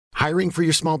Hiring for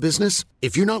your small business?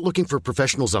 If you're not looking for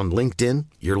professionals on LinkedIn,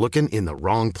 you're looking in the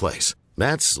wrong place.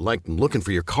 That's like looking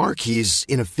for your car keys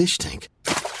in a fish tank.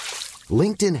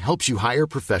 LinkedIn helps you hire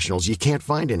professionals you can't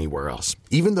find anywhere else,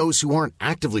 even those who aren't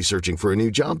actively searching for a new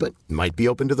job but might be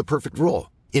open to the perfect role.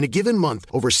 In a given month,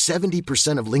 over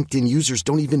 70% of LinkedIn users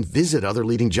don't even visit other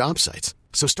leading job sites.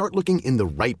 So start looking in the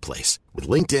right place. With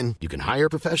LinkedIn, you can hire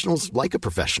professionals like a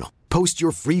professional. Post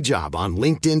your free job on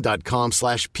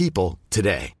linkedin.com/people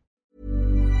today.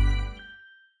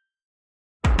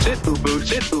 Sit, boo-boo,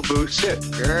 sit, boo-boo, sit.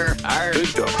 Good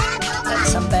dog. That's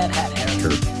some bad hat,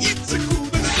 Harry. It's a cool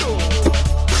show.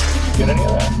 Get any of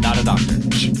that? Not a doctor.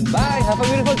 Bye, have a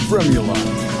beautiful formula.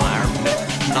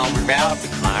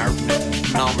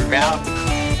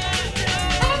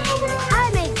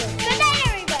 Hi, Maker. Good night,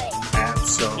 everybody.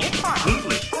 Absolutely.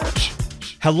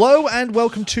 Hello and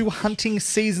welcome to Hunting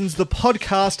Seasons, the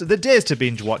podcast that dares to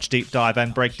binge watch, deep dive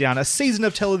and break down a season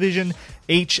of television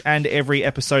each and every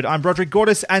episode. I'm Broderick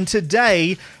Gordis, and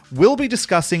today we'll be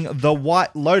discussing The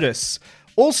White Lotus.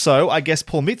 Also, I guess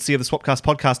Paul Mitzi of the Swapcast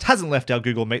podcast hasn't left our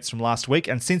Google Meets from last week,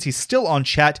 and since he's still on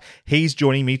chat, he's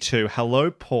joining me too.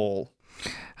 Hello, Paul.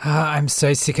 I'm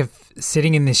so sick of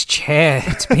sitting in this chair.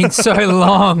 It's been so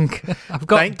long. I've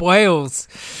got boils.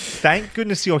 Thank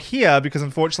goodness you're here, because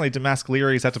unfortunately Damask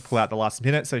Leary's had to pull out the last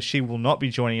minute, so she will not be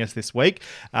joining us this week.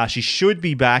 She should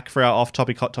be back for our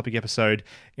off-topic, hot topic episode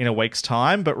in a week's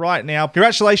time. But right now,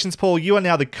 congratulations, Paul. You are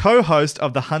now the co-host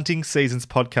of the Hunting Seasons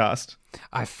podcast.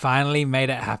 I finally made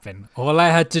it happen. All I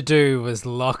had to do was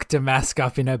lock Damask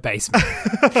up in her basement.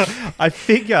 I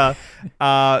figure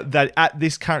that at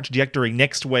this current trajectory,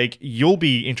 next week, you'll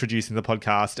be introducing the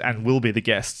podcast and we'll be the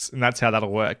guests, and that's how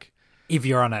that'll work. If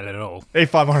you're on it at all.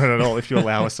 If I'm on it at all, if you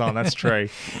allow us on, that's true.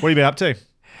 What have you been up to?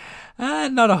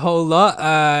 Not a whole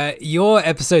lot. Your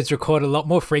episodes record a lot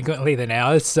more frequently than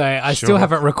ours, so I still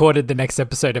haven't recorded the next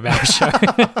episode of our show.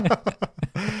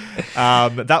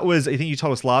 That was, I think you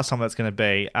told us last time that's going to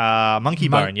be Monkey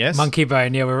Bone, yes? Monkey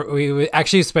Bone, yeah. We were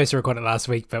actually supposed to record it last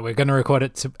week, but we're going to record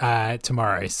it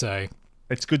tomorrow, so...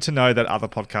 It's good to know that other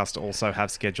podcasts also have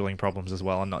scheduling problems as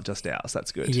well and not just ours.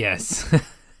 That's good. Yes.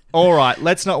 All right,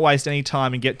 let's not waste any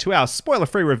time and get to our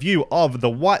spoiler-free review of The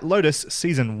White Lotus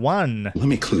Season 1. Let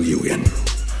me clue you in.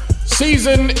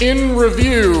 Season in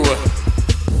review.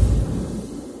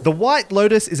 The White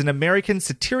Lotus is an American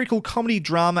satirical comedy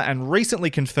drama and recently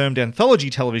confirmed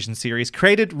anthology television series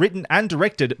created, written and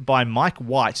directed by Mike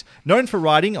White, known for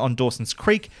writing on Dawson's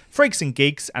Creek, Freaks and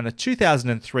Geeks, and the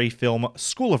 2003 film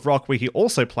School of Rock, where he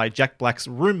also played Jack Black's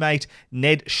roommate,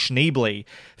 Ned Schneebly.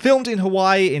 Filmed in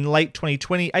Hawaii in late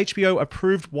 2020, HBO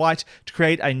approved White to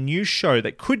create a new show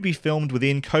that could be filmed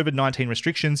within COVID-19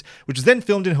 restrictions, which was then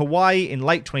filmed in Hawaii in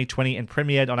late 2020 and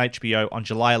premiered on HBO on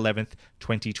July 11th,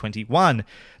 2021.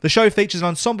 The show features an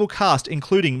ensemble cast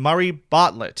including Murray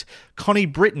Bartlett, Connie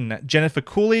Britton, Jennifer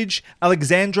Coolidge,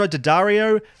 Alexandra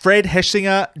Daddario, Fred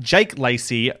Heshinger, Jake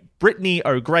Lacey, Brittany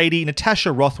O'Grady,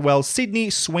 Natasha Rothwell, Sydney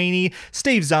Sweeney,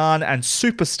 Steve Zahn, and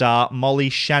superstar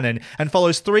Molly Shannon, and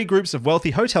follows three groups of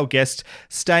wealthy hotel guests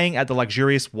staying at the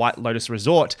luxurious White Lotus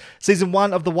Resort. Season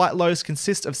 1 of The White Lotus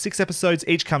consists of 6 episodes,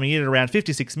 each coming in at around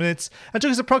 56 minutes, and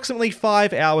took us approximately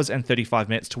 5 hours and 35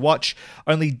 minutes to watch.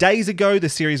 Only days ago, the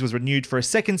series was renewed for a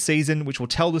second season, which will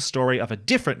tell the story of a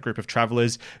different group of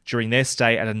travellers during their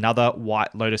stay at another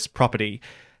White Lotus property.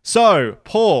 So,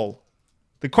 Paul,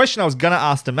 the question I was going to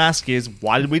ask Damask is,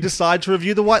 why did we decide to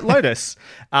review The White Lotus?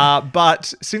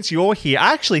 But since you're here,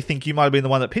 I actually think you might have been the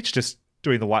one that pitched us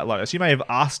doing The White Lotus. You may have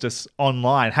asked us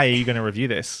online, hey, are you going to review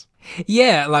this?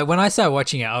 Yeah, like when I started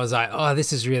watching it, I was like, oh,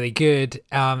 this is really good.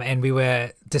 And we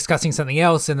were discussing something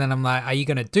else. And then I'm like, are you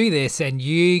going to do this? And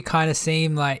you kind of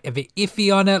seemed like a bit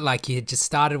iffy on it. Like you had just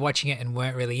started watching it and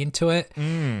weren't really into it.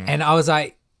 And I was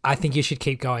like, I think you should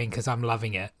keep going because I'm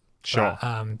loving it. Sure.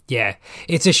 But, yeah,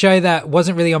 it's a show that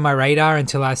wasn't really on my radar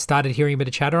until I started hearing a bit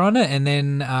of chatter on it. And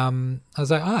then I was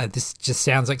like, oh, this just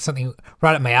sounds like something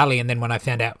right up my alley. And then when I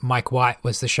found out Mike White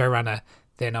was the showrunner,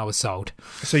 then I was sold.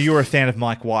 So you were a fan of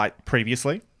Mike White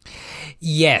previously?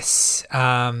 Yes. So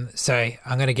I'm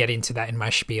going to get into that in my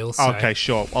spiel. So. Okay,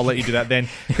 sure. I'll let you do that then.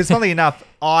 Because funnily enough,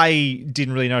 I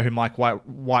didn't really know who Mike White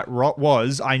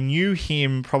was. I knew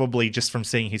him probably just from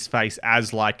seeing his face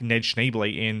as like Ned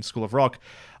Schneebly in School of Rock.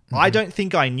 I don't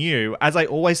think I knew, as I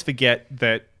always forget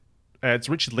that it's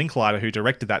Richard Linklater who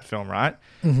directed that film, right?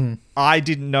 Mm-hmm. I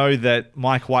didn't know that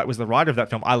Mike White was the writer of that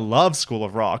film. I love School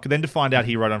of Rock. Then to find out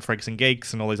he wrote on Freaks and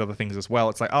Geeks and all these other things as well,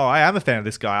 it's like, oh, I am a fan of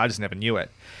this guy. I just never knew it.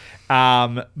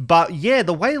 But yeah,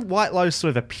 the way White Lotus sort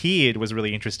of appeared was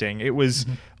really interesting. It was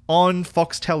on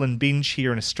Foxtel and Binge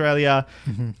here in Australia.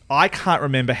 I can't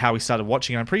remember how we started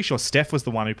watching it. I'm pretty sure Steph was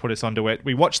the one who put us onto it.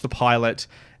 We watched the pilot,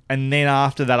 and then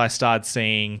after that I started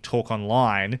seeing Talk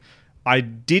Online. I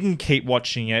didn't keep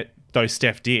watching it, though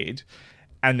Steph did.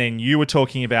 And then you were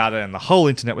talking about it, and the whole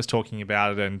internet was talking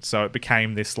about it, and so it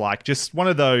became this, like, just one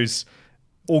of those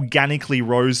organically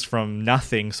rose from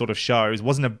nothing sort of shows. It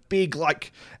wasn't a big,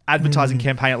 like, advertising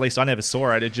campaign, at least I never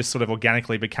saw it. It just sort of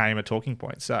organically became a talking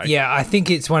point. So Yeah, I think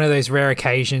it's one of those rare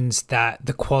occasions that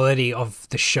the quality of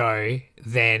the show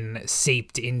then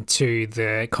seeped into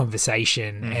the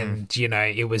conversation, and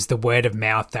it was the word of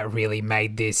mouth that really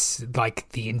made this like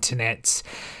the internet's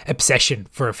obsession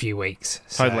for a few weeks.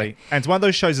 Totally. And it's one of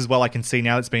those shows as well, I can see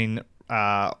now it's been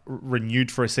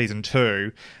renewed for a season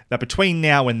 2, that between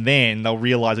now and then they'll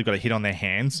realise they've got a hit on their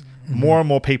hands. More and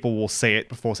more people will see it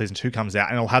before season 2 comes out,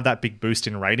 and it'll have that big boost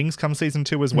in ratings come season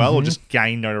 2 as well, or just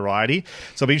gain notoriety.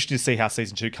 So I'll be interested to see how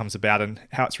season 2 comes about and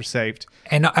how it's received.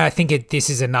 And I think this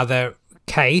is another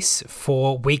case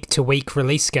for week-to-week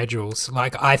release schedules.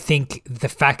 Like, I think the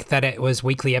fact that it was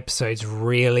weekly episodes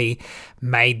really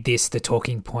made this the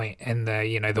talking point and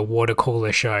the water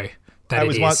cooler show that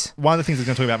it is. One of the things I was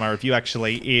going to talk about in my review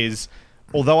actually is,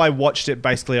 although I watched it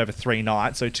basically over 3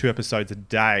 nights, so 2 episodes a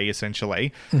day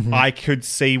essentially, I could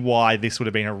see why this would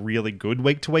have been a really good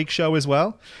week-to-week show as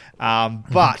well.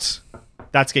 But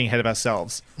that's getting ahead of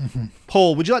ourselves.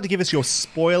 Paul, would you like to give us your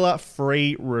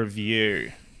spoiler-free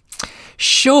review?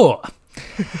 Sure.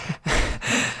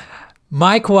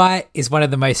 Mike White is one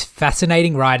of the most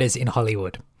fascinating writers in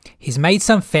Hollywood. He's made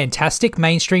some fantastic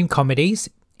mainstream comedies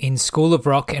in School of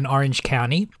Rock and Orange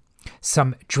County,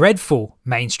 some dreadful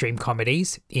mainstream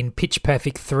comedies in Pitch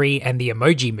Perfect 3 and The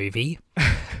Emoji Movie,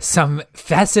 some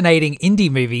fascinating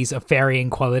indie movies of varying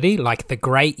quality like The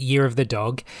Great Year of the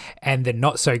Dog and the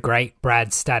not-so-great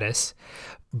Brad Status.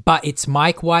 But it's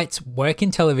Mike White's work in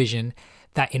television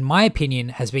that, in my opinion,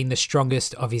 has been the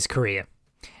strongest of his career.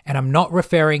 And I'm not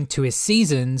referring to his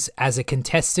seasons as a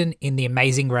contestant in The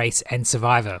Amazing Race and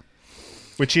Survivor.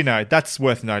 Which, that's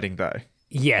worth noting though.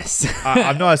 Yes.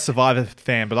 I'm not a Survivor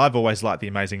fan, but I've always liked The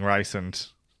Amazing Race, and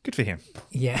good for him.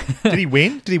 Yeah. Did he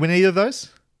win? Did he win either of those?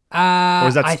 Or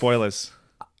is that spoilers?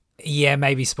 Yeah,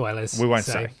 maybe spoilers. We won't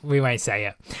say. We won't say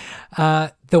it.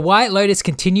 The White Lotus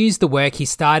continues the work he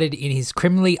started in his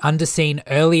criminally underseen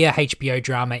earlier HBO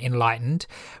drama Enlightened,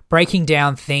 breaking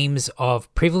down themes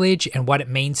of privilege and what it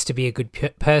means to be a good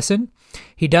person.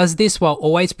 He does this while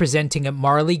always presenting a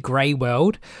morally grey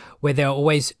world where there are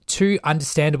always 2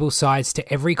 understandable sides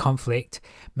to every conflict,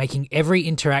 making every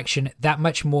interaction that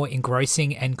much more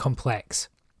engrossing and complex.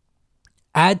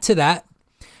 Add to that,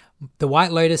 The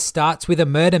White Lotus starts with a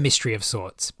murder mystery of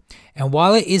sorts, and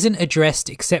while it isn't addressed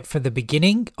except for the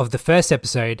beginning of the first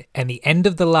episode and the end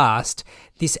of the last,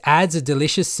 this adds a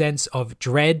delicious sense of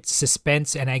dread,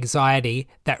 suspense, and anxiety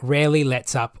that rarely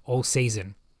lets up all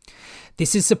season.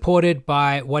 This is supported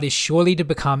by what is surely to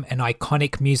become an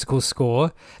iconic musical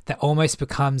score that almost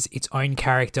becomes its own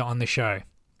character on the show.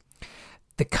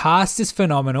 The cast is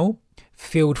phenomenal,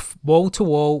 filled wall to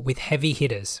wall with heavy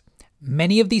hitters.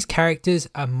 Many of these characters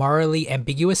are morally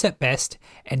ambiguous at best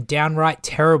and downright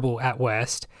terrible at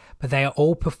worst, but they are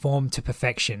all performed to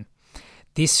perfection.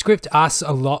 This script asks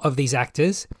a lot of these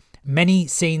actors. Many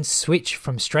scenes switch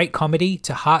from straight comedy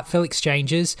to heartfelt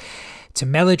exchanges to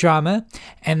melodrama,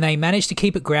 and they manage to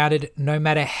keep it grounded no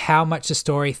matter how much the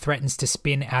story threatens to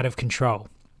spin out of control.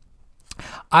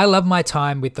 I love my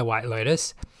time with The White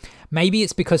Lotus. Maybe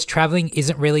it's because traveling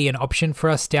isn't really an option for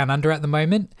us down under at the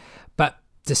moment, but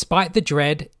despite the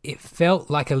dread, it felt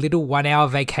like a little 1-hour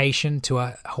vacation to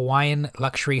a Hawaiian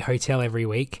luxury hotel every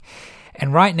week.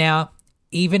 And right now,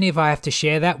 even if I have to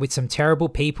share that with some terrible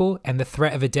people and the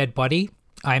threat of a dead body,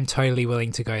 I am totally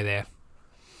willing to go there.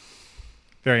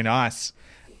 Very nice.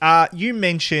 You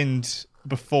mentioned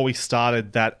before we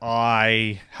started that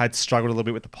I had struggled a little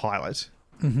bit with the pilot.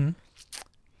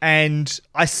 And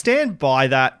I stand by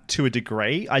that to a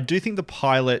degree. I do think the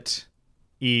pilot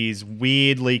is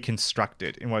weirdly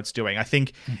constructed in what it's doing. I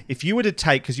think if you were to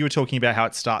take, because you were talking about how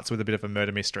it starts with a bit of a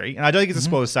murder mystery, and I don't think it's a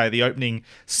spoiler to say the opening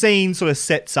scene sort of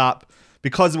sets up,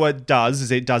 because what it does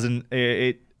is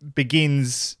it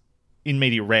begins in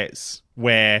media res,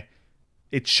 where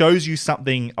it shows you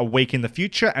something a week in the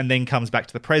future and then comes back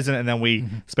to the present, and then we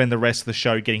spend the rest of the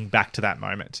show getting back to that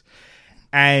moment.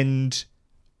 And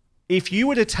if you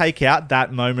were to take out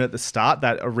that moment at the start,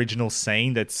 that original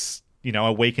scene that's,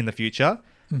 a week in the future,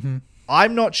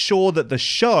 I'm not sure that the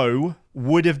show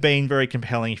would have been very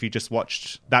compelling if you just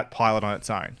watched that pilot on its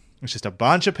own. It's just a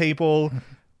bunch of people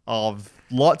of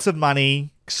lots of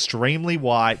money, extremely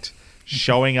white,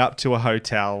 showing up to a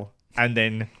hotel and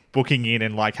then booking in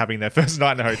and like having their first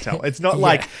night in a hotel. It's not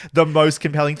like the most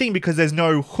compelling thing because there's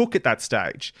no hook at that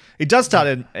stage. It does start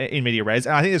in media res,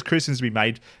 and I think there's criticisms to be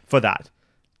made for that.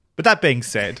 But that being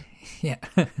said, Yeah.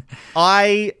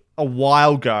 I a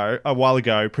while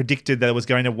ago predicted that it was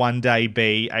going to one day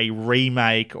be a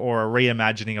remake or a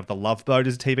reimagining of The Love Boat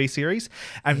as a TV series.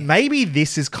 And maybe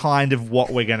this is kind of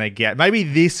what we're going to get. Maybe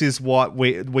this is what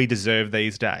we deserve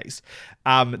these days.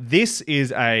 This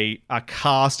is a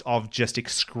cast of just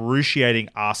excruciating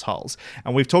assholes.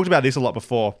 And we've talked about this a lot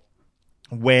before,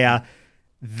 where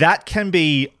that can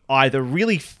be either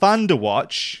really fun to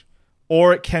watch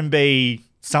or it can be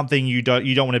something you don't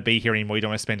want to be here anymore. You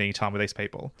don't want to spend any time with these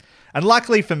people. And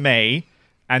luckily for me,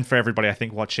 and for everybody I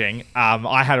think watching,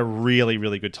 I had a really,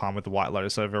 really good time with The White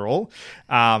Lotus overall.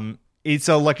 It's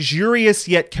a luxurious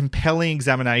yet compelling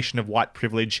examination of white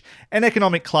privilege and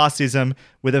economic classism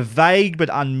with a vague but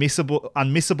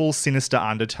unmissable sinister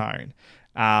undertone.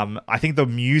 I think the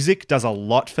music does a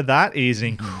lot for that. It is an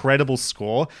incredible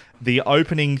score. The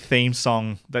opening theme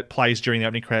song that plays during the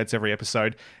opening credits every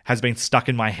episode has been stuck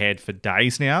in my head for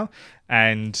days now.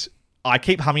 And I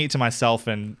keep humming it to myself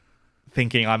and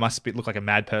thinking I must look like a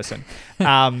mad person.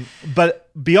 But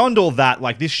beyond all that,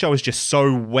 like this show is just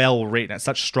so well written. It's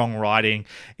such strong writing.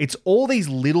 It's all these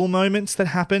little moments that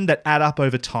happen that add up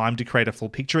over time to create a full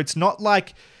picture. It's not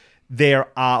like there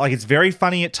are, like, it's very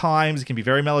funny at times. It can be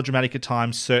very melodramatic at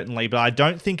times, certainly. But I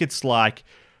don't think it's like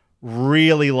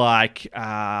really like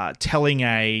telling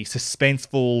a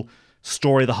suspenseful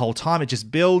story the whole time. It just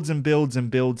builds and builds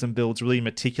and builds and builds really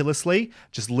meticulously.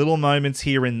 Just little moments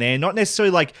here and there. Not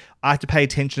necessarily like I have to pay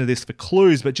attention to this for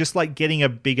clues, but just like getting a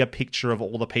bigger picture of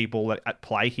all the people at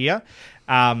play here.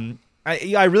 I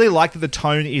really like that the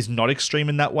tone is not extreme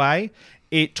in that way.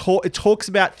 It talks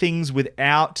about things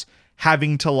without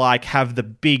having to like have the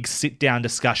big sit down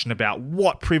discussion about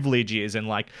what privilege is and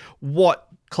like what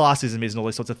classism is and all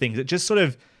these sorts of things. It just sort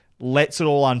of lets it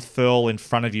all unfurl in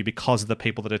front of you because of the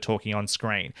people that are talking on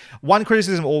screen. One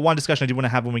criticism or one discussion I did want to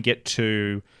have when we get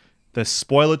to the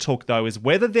spoiler talk, though, is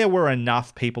whether there were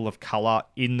enough people of color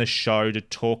in the show to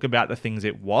talk about the things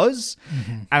it was.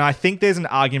 And I think there's an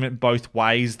argument both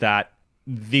ways that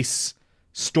this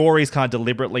story is kind of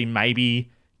deliberately maybe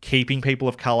keeping people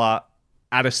of color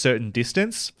at a certain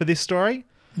distance for this story,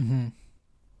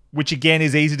 which again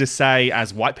is easy to say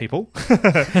as white people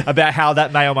about how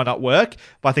that may or may not work,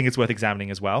 but I think it's worth examining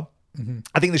as well.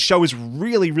 I think the show is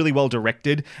really, really well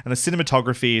directed and the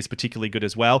cinematography is particularly good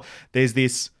as well. There's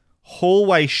this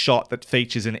hallway shot that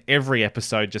features in every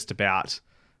episode just about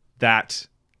that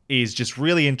is just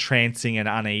really entrancing and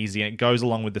uneasy, and it goes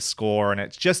along with the score, and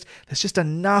there's just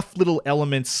enough little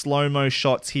elements, slow-mo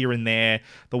shots here and there,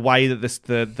 the way that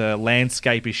the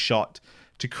landscape is shot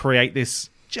to create this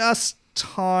just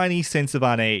tiny sense of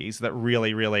unease that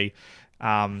really, really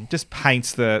just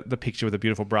paints the picture with a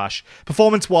beautiful brush.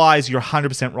 Performance-wise, you're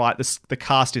 100% right. The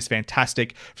cast is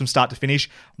fantastic from start to finish.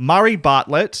 Murray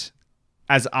Bartlett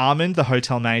as Armand, the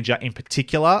hotel manager in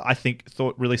particular, I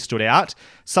thought really stood out.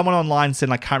 Someone online said,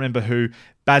 and I can't remember who,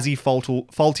 Bazzy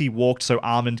Faulty walked so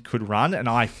Armand could run, and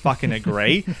I fucking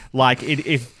agree. Like,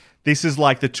 if this is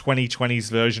like the 2020s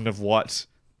version of what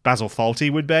Basil Fawlty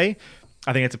would be,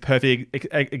 I think it's a perfect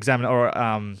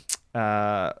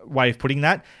way of putting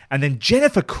that. And then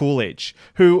Jennifer Coolidge,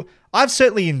 who I've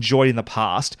certainly enjoyed in the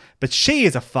past, but she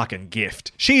is a fucking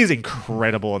gift. She is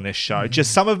incredible in this show.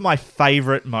 Just some of my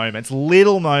favorite moments,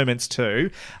 little moments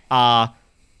too, are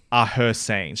her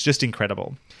scenes. Just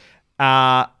incredible.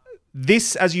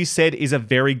 This, as you said, is a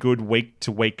very good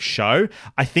week-to-week show.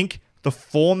 I think the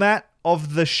format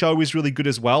of the show is really good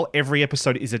as well. Every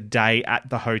episode is a day at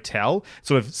the hotel.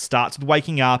 Sort of starts with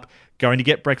waking up, going to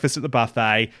get breakfast at the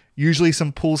buffet, usually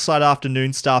some poolside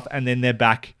afternoon stuff, and then they're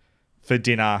back for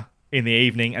dinner in the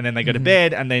evening, and then they go to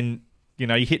bed, and then, you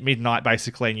know, you hit midnight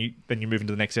basically, and then you move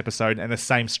into the next episode, and the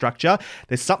same structure.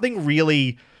 There's something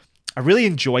really, I really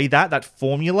enjoy that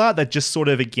formula that just sort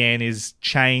of, again, is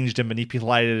changed and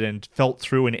manipulated and felt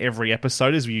through in every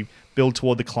episode as we build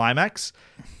toward the climax.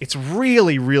 It's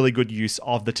really, really good use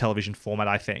of the television format,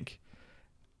 I think.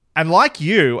 And like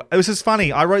you, this is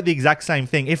funny, I wrote the exact same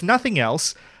thing. If nothing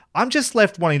else, I'm just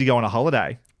left wanting to go on a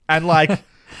holiday. And like,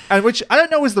 and which I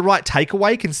don't know is the right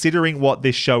takeaway considering what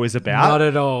this show is about. Not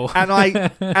at all. And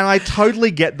I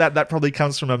totally get that. That probably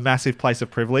comes from a massive place of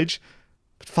privilege.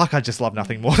 But fuck, I just love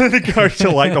nothing more than to go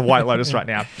to like the White Lotus right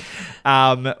now.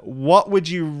 What would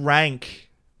you rank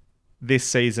this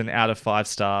season out of 5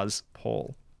 stars,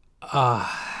 Paul?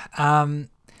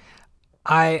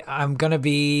 I'm going to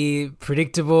be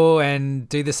predictable and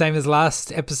do the same as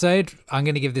last episode. I'm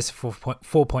going to give this a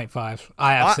 4.5.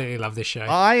 I absolutely love this show.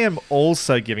 I am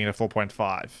also giving it a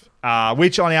 4.5,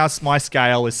 which on my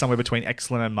scale is somewhere between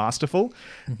excellent and masterful.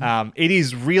 It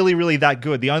is really, really that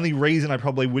good. The only reason I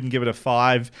probably wouldn't give it a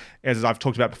 5, as I've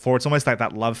talked about before, it's almost like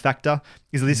that love factor.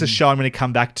 Is this a show I'm going to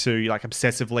come back to like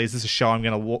obsessively? Is this a show I'm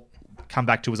going to come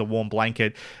back to as a warm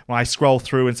blanket when I scroll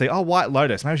through and say, oh, White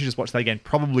Lotus, maybe I should just watch that again?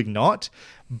 Probably not,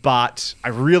 but I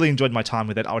really enjoyed my time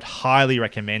with it. I would highly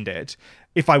recommend it.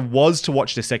 If I was to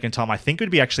watch it a second time, I think it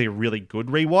would be actually a really good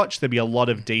rewatch. There'd be a lot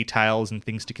of details and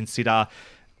things to consider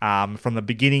from the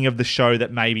beginning of the show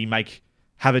that maybe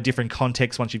have a different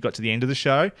context once you've got to the end of the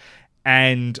show.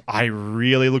 And I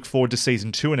really look forward to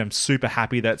season 2, and I'm super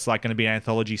happy that it's like going to be an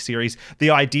anthology series.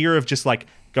 The idea of just like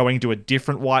going to a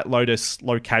different White Lotus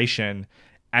location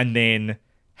and then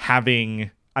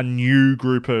having a new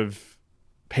group of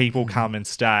people come and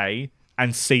stay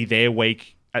and see their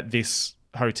week at this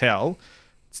hotel,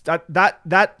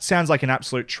 that sounds like an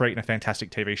absolute treat and a fantastic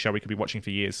TV show we could be watching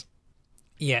for years.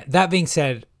 Yeah, that being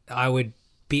said, I would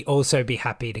also be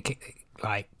happy to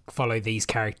like follow these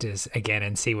characters again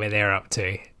and see where they're up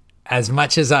to. As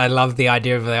much as I love the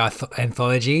idea of the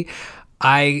anthology,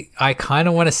 I kind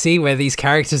of want to see where these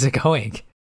characters are going.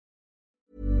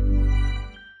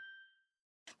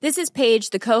 This is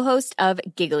Paige, the co-host of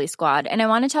Giggly Squad, and I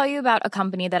want to tell you about a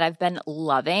company that I've been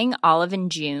loving, Olive &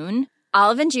 June.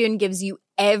 Olive & June gives you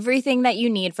everything that you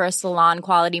need for a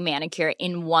salon-quality manicure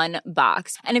in one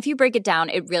box. And if you break it down,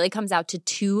 it really comes out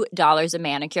to $2 a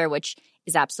manicure, which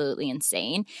is absolutely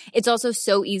insane. It's also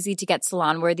so easy to get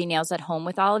salon-worthy nails at home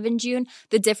with Olive & June.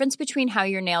 The difference between how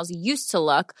your nails used to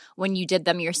look when you did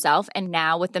them yourself and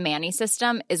now with the Mani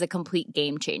system is a complete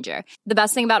game changer. The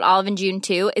best thing about Olive & June,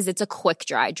 too, is it's a quick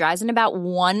dry. Dries in about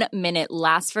 1 minute,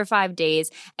 lasts for 5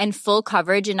 days, and full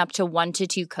coverage in up to 1 to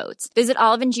 2 coats. Visit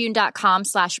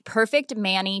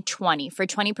oliveandjune.com/perfectmani20 for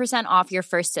 20% off your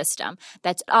first system.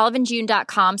 That's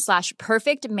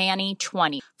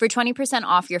oliveandjune.com/perfectmani20 for 20%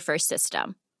 off your first system.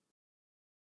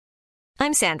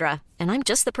 I'm Sandra, and I'm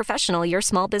just the professional your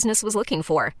small business was looking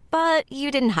for. But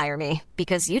you didn't hire me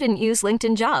because you didn't use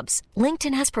LinkedIn Jobs.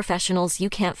 LinkedIn has professionals you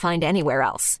can't find anywhere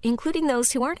else, including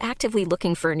those who aren't actively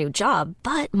looking for a new job,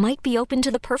 but might be open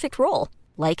to the perfect role,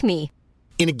 like me.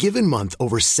 In a given month,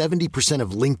 over 70%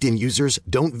 of LinkedIn users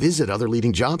don't visit other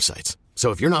leading job sites.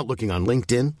 So if you're not looking on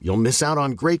LinkedIn, you'll miss out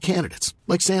on great candidates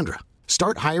like Sandra.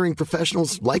 Start hiring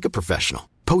professionals like a professional.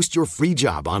 Post your free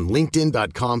job on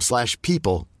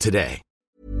linkedin.com/people today.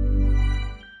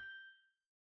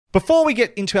 Before we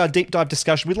get into our deep dive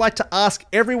discussion, we'd like to ask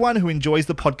everyone who enjoys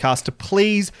the podcast to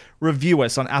please review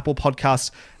us on Apple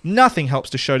Podcasts. Nothing helps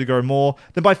the show to grow more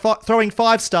than by throwing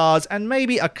 5 stars and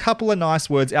maybe a couple of nice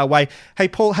words our way. Hey,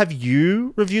 Paul, have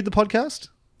you reviewed the podcast?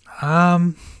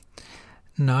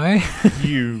 No.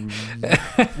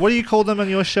 What do you call them on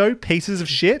your show? Pieces of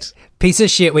shit? Piece of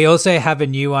shit. We also have a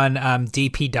new one,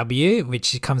 DPW,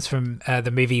 which comes from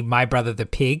the movie My Brother the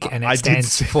Pig, and it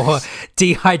stands for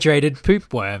Dehydrated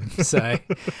Poop Worm. So,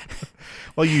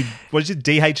 well, what is it?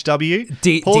 DHW?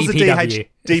 Paul's DPW.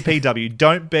 DPW.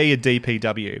 Don't be a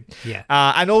DPW. Yeah.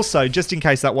 And also, just in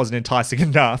case that wasn't enticing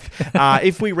enough,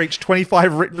 if we reach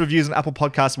 25 written reviews on Apple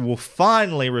Podcasts, we will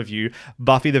finally review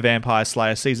Buffy the Vampire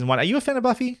Slayer Season 1. Are you a fan of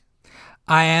Buffy?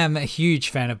 I am a huge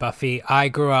fan of Buffy. I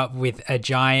grew up with a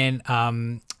giant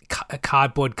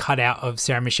cardboard cutout of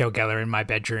Sarah Michelle Gellar in my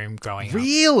bedroom growing up.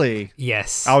 Really?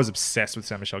 Yes. I was obsessed with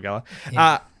Sarah Michelle Gellar.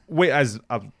 Yeah. As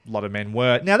a lot of men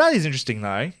were. Now, that is interesting,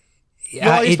 though.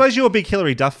 I suppose you're a big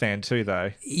Hilary Duff fan too,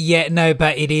 though. Yeah, no,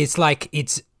 but it is like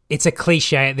it's a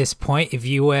cliche at this point. If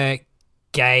you were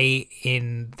gay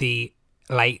in the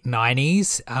late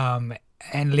 90s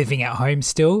and living at home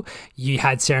still, you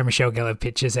had Sarah Michelle Gellar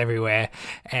pictures everywhere,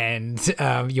 and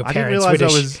your I parents didn't would realize I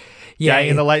was gay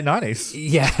in the late 90s.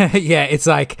 Yeah, yeah. It's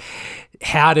like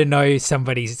how to know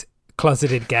somebody's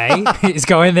closeted gay is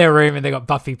go in their room and they got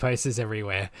Buffy posters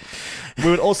everywhere.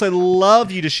 We would also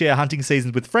love you to share hunting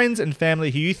seasons with friends and family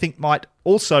who you think might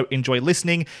also enjoy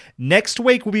listening. Next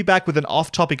week, we'll be back with an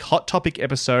off-topic, hot topic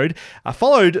episode,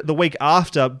 followed the week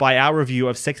after by our review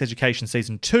of Sex Education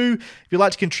Season 2. If you'd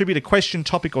like to contribute a question,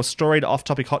 topic, or story to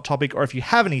off-topic, hot topic, or if you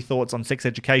have any thoughts on Sex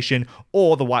Education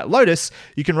or The White Lotus,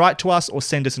 you can write to us or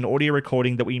send us an audio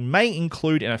recording that we may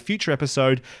include in a future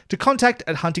episode to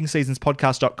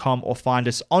contact@huntingseasonspodcast.com or find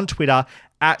us on Twitter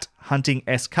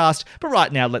 @HuntingScast. But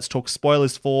right now, let's talk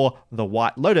spoilers for The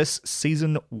White Lotus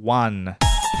Season 1.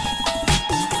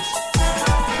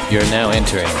 You're now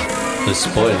entering the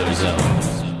spoiler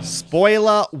zone.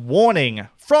 Spoiler warning.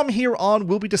 From here on,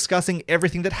 we'll be discussing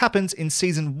everything that happens in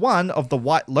Season 1 of The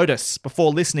White Lotus.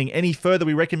 Before listening any further,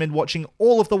 we recommend watching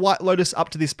all of The White Lotus up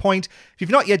to this point. If you've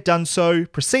not yet done so,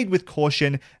 proceed with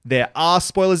caution. There are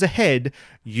spoilers ahead.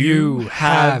 You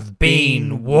have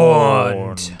been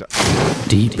warned.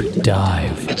 Deep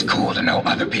dive. It's cool to know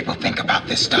other people think about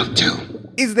this stuff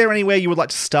too. Is there anywhere you would like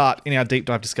to start in our deep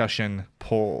dive discussion,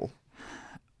 Paul?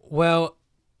 Well,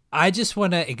 I just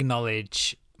want to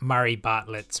acknowledge Murray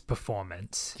Bartlett's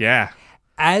performance. Yeah.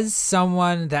 As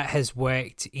someone that has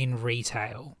worked in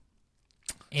retail,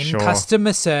 in Sure.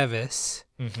 customer service,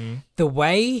 the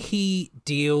way he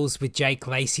deals with Jake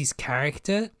Lacey's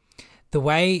character, the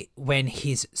way when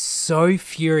he's so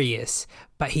furious,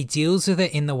 but he deals with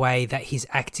it in the way that he's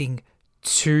acting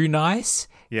too nice,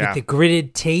 with the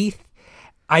gritted teeth,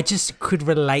 I just could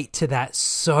relate to that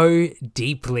so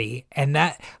deeply. And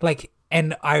that,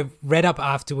 and I read up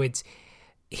afterwards,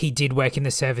 he did work in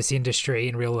the service industry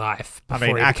in real life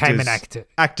before he became an actor.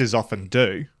 Actors often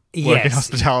do work in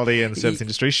hospitality and the service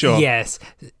industry, sure. Yes,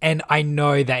 and I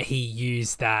know that he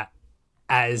used that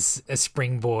as a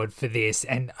springboard for this.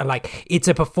 And it's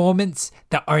a performance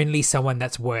that only someone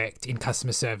that's worked in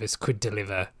customer service could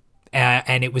deliver.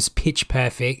 And it was pitch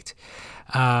perfect.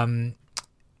 And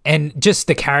just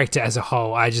the character as a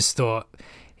whole, I just thought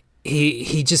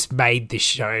he just made this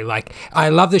show. I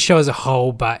love the show as a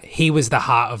whole, but he was the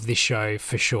heart of this show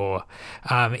for sure.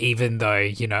 Even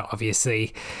though,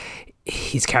 obviously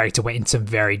his character went in some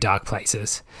very dark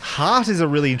places. Heart is a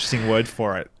really interesting word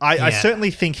for it. I certainly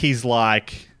think he's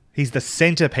the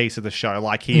centerpiece of the show.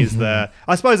 He is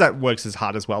I suppose that works as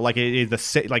heart as well.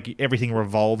 Everything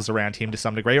revolves around him to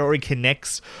some degree, or he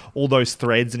connects all those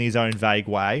threads in his own vague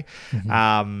way.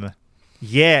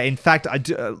 In fact,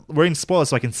 we're in spoilers,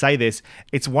 so I can say this.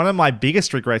 It's one of my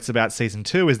biggest regrets about season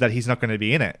 2 is that he's not going to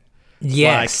be in it.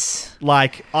 Yes.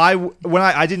 I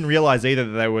didn't realize either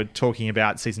that they were talking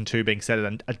about season 2 being set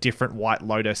at a different White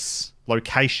Lotus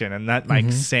location, and that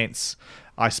makes sense,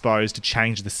 I suppose, to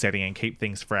change the setting and keep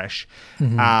things fresh.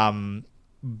 But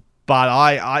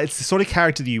it's the sort of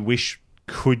character that you wish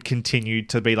could continue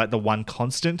to be the one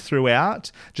constant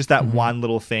throughout, just that one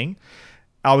little thing.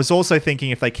 I was also thinking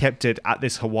if they kept it at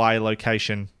this Hawaii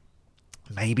location,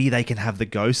 maybe they can have the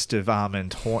ghost of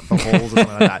Armand haunt the halls or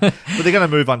something like that. But they're going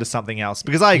to move on to something else,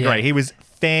 because I agree, he was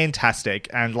fantastic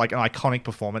and an iconic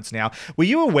performance now. Were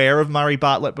you aware of Murray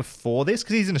Bartlett before this?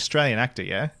 Because he's an Australian actor,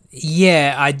 yeah?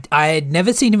 Yeah, I had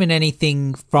never seen him in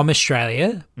anything from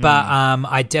Australia, but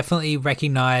I definitely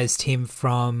recognised him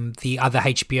from the other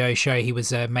HBO show he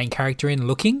was a main character in,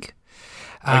 Looking.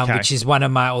 Which is one of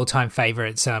my all-time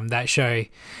favourites. That show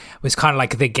was kind of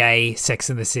like the gay Sex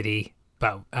and the City,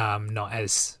 but not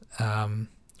as not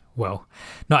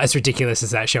as ridiculous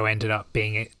as that show ended up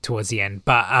being towards the end.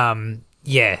 But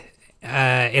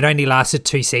it only lasted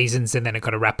 2 seasons and then it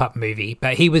got a wrap-up movie.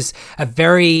 But he was a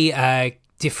very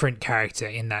different character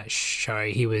in that show.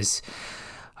 He was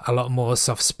a lot more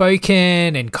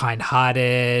soft-spoken and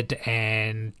kind-hearted,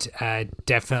 and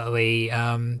definitely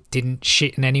didn't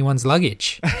shit in anyone's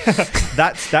luggage.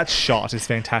 That shot is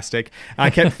fantastic.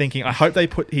 I kept thinking, I hope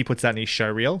he puts that in his show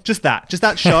reel. Just that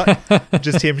shot,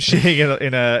 just him shitting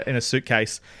in a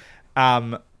suitcase.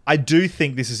 I do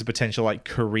think this is a potential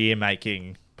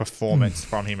career-making performance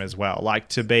from him as well.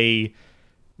 To be,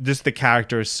 just the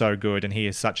character is so good, and he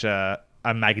is such a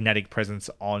magnetic presence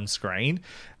on screen.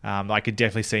 I could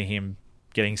definitely see him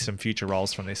getting some future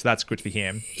roles from this. So that's good for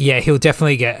him. Yeah, he'll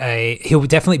definitely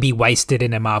be wasted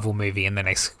in a Marvel movie in the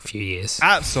next few years.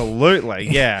 Absolutely,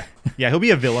 yeah. Yeah, he'll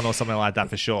be a villain or something like that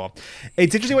for sure.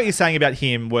 It's interesting what you're saying about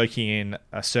him working in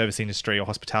a service industry or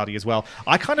hospitality as well.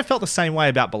 I kind of felt the same way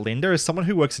about Belinda. As someone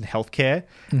who works in healthcare,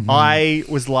 I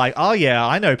was like, oh yeah,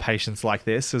 I know patients like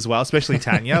this as well, especially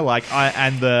Tanya.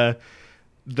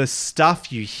 The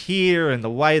stuff you hear and the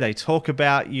way they talk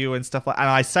about you and stuff and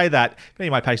I say that, if any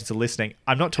of my patients are listening,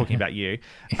 I'm not talking about you.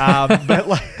 But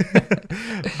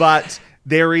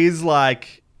there is that,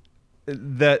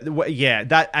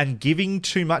 and giving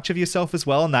too much of yourself as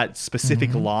well, and that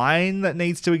specific line that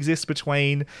needs to exist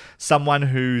between someone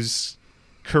whose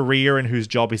career and whose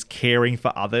job is caring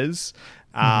for others,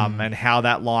 and how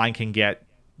that line can get,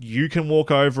 you can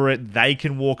walk over it, they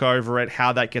can walk over it,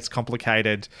 how that gets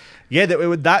complicated. Yeah,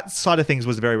 that side of things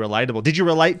was very relatable. Did you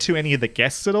relate to any of the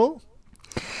guests at all?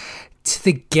 To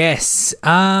the guests?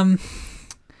 I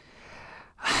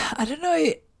don't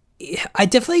know. I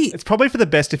definitely... It's probably for the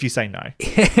best if you say no.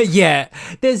 Yeah.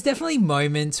 There's definitely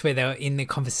moments where they were in the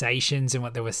conversations and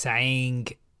what they were saying.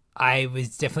 I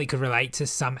definitely could relate to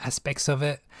some aspects of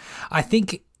it. I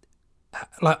think,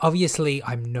 obviously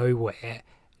I'm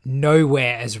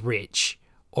nowhere as rich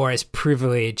or as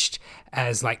privileged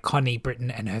as like Connie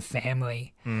Britton and her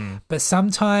family. But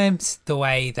sometimes the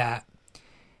way that,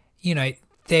 you know,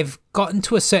 they've gotten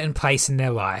to a certain place in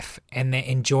their life and they're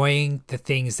enjoying the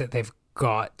things that they've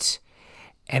got,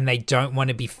 and they don't want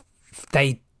to be,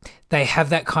 they have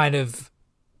that kind of,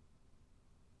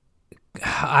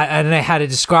 I don't know how to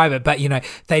describe it, but, you know,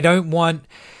 they don't want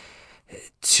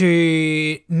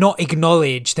to not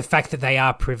acknowledge the fact that they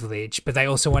are privileged, but they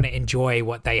also want to enjoy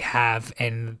what they have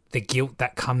and the guilt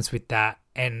that comes with that.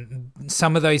 And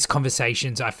some of those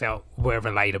conversations I felt were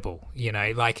relatable, you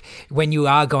know, like when you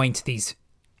are going to these,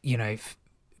 you know,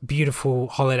 beautiful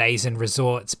holidays and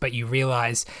resorts, but you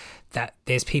realize that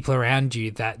there's people around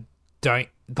you that don't,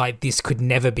 like, this could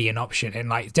never be an option. And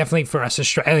like, definitely for us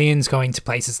Australians going to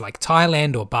places like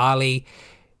Thailand or Bali,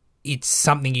 it's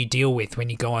something you deal with when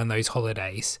you go on those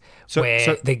holidays,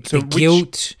 the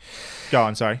guilt. Go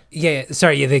on, sorry. Yeah,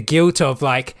 sorry. Yeah, the guilt of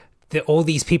like all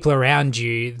these people around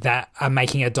you that are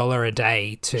making $1 a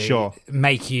day to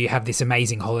make you have this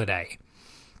amazing holiday.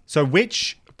 So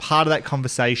which part of that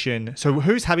conversation, so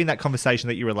who's having that conversation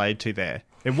that you related to there?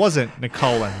 It wasn't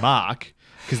Nicole and Mark,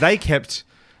 because they kept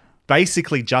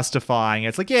basically justifying,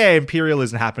 it's like, yeah,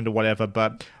 imperialism happened or whatever,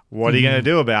 but what are you going to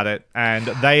do about it? And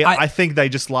I think they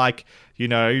just like, you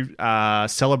know,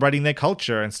 celebrating their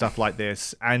culture and stuff like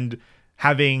this, and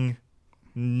having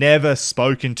never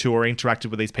spoken to or interacted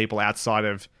with these people outside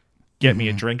of get me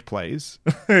a drink, please.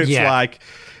 It's like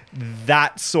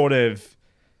that sort of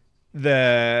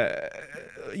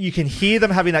you can hear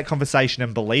them having that conversation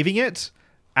and believing it,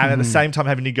 and at the same time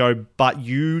having to go, but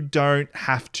you don't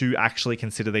have to actually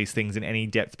consider these things in any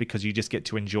depth because you just get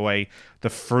to enjoy the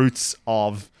fruits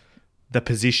of the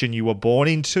position you were born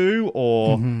into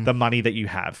or the money that you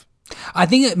have. I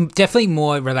think it definitely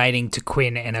more relating to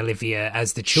Quinn and Olivia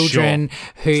as the children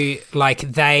who, like,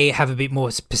 they have a bit more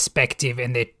perspective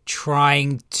and they're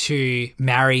trying to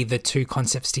marry the two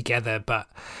concepts together, but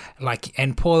like,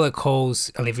 and Paula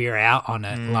calls Olivia out on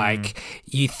it. Like,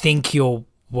 you think you're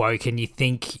woke and you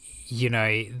think, you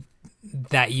know,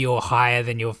 that you're higher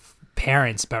than your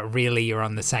parents, but really you're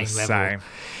on the same level.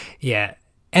 Yeah.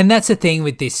 And that's the thing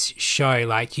with this show,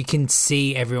 like, you can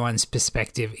see everyone's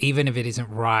perspective, even if it isn't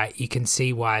right, you can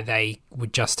see why they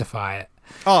would justify it.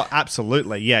 Oh,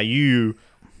 absolutely. Yeah,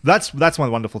 that's one of the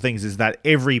wonderful things, is that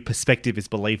every perspective is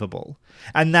believable.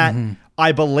 And that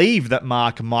I believe that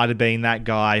Mark might have been that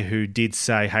guy who did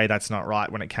say, hey, that's not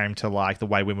right, when it came to like the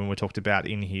way women were talked about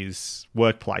in his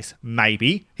workplace.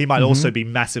 Maybe. He might also be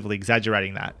massively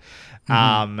exaggerating that.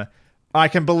 I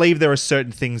can believe there are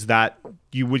certain things that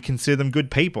you would consider them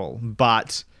good people,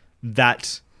 but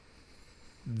that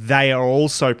they are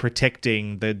also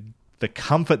protecting the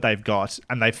comfort they've got,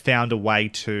 and they've found a way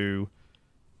to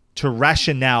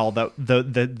rationale that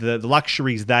the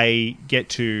luxuries they get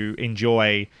to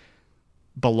enjoy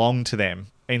belong to them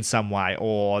in some way,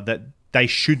 or that they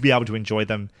should be able to enjoy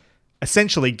them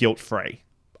essentially guilt-free.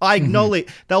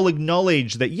 They'll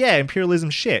acknowledge that, yeah,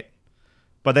 imperialism's shit,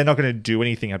 but they're not going to do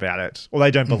anything about it, or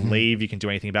they don't believe you can do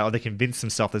anything about it, or they convince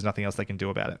themselves there's nothing else they can do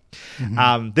about it.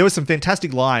 There were some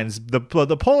fantastic lines. The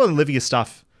Paul and Olivia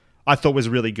stuff I thought was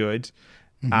really good.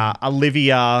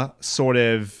 Olivia sort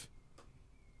of,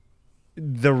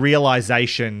 the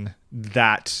realization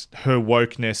that her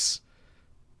wokeness,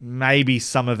 maybe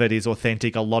some of it is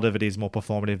authentic, a lot of it is more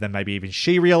performative than maybe even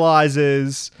she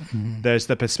realizes. There's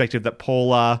the perspective that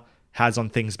Paula has on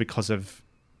things because of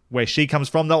where she comes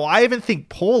from, though I even think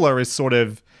Paula is sort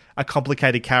of a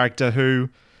complicated character who,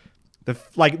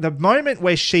 the moment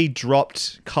where she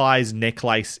dropped Kai's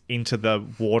necklace into the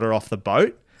water off the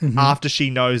boat after she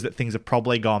knows that things have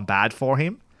probably gone bad for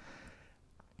him,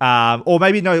 or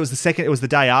maybe no, it was the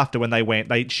day after when they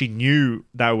went. She knew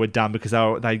they were done because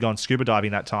they'd gone scuba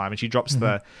diving that time, and she drops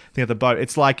the thing at the boat.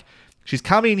 It's like she's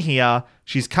come in here,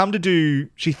 she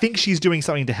thinks she's doing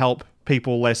something to help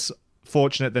people less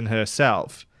fortunate than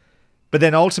herself, but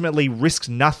then ultimately risks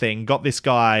nothing, got this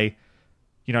guy,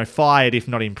 you know, fired if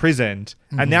not imprisoned,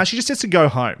 and now she just has to go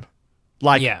home.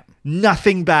 Like,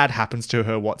 nothing bad happens to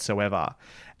her whatsoever.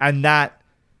 And that,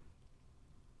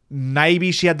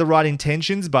 maybe she had the right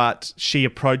intentions, but she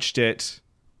approached it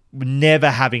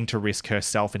never having to risk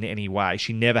herself in any way.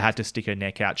 She never had to stick her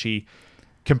neck out. She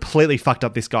completely fucked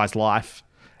up this guy's life.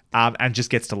 and just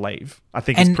gets to leave. I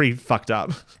think it's pretty fucked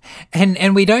up.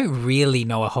 And we don't really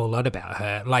know a whole lot about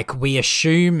her. Like, we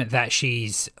assume that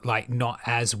she's like not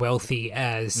as wealthy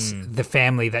as the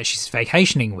family that she's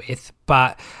vacationing with,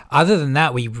 but other than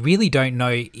that, we really don't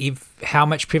know how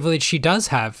much privilege she does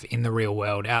have in the real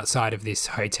world outside of this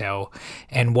hotel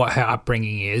and what her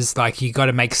upbringing is. Like, you got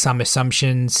to make some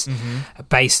assumptions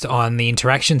based on the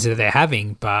interactions that they're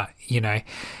having, but you know,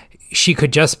 she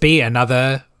could just be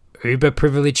another uber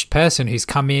privileged person who's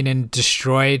come in and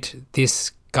destroyed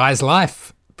this guy's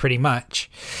life, pretty much.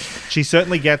 She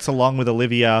certainly gets along with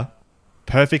Olivia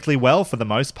perfectly well for the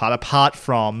most part, apart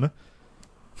from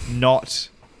not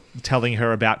telling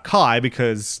her about Kai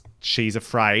because she's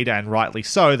afraid, and rightly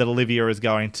so, that Olivia is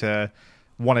going to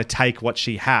want to take what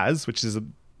she has, which is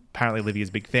apparently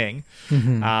Olivia's big thing.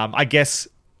 I guess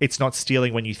it's not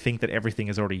stealing when you think that everything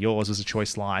is already yours was a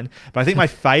choice line. But I think my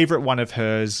favourite one of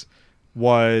hers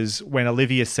was when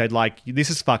Olivia said, like, this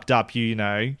is fucked up. You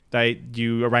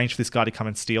arranged for this guy to come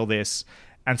and steal this,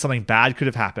 and something bad could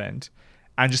have happened.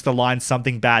 And just the line,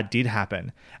 something bad did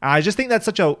happen. And I just think that's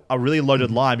such a really loaded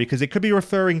line, because it could be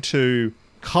referring to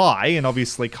Kai, and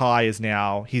obviously Kai is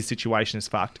now, his situation is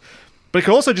fucked. But it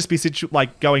could also just be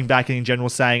like going back and in general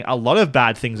saying a lot of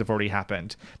bad things have already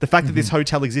happened. The fact that this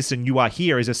hotel exists and you are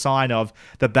here is a sign of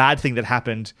the bad thing that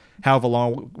happened however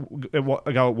long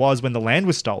ago it was when the land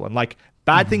was stolen. Like,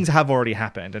 bad things have already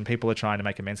happened and people are trying to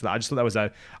make amends for that. I just thought that was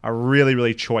a really,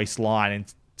 really choice line,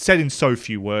 and said in so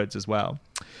few words as well.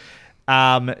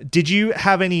 Did you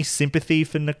have any sympathy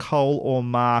for Nicole or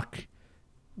Mark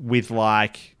with,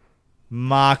 like,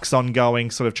 Mark's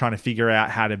ongoing sort of trying to figure out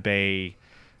how to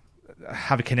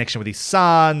have a connection with his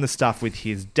son, the stuff with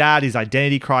his dad, his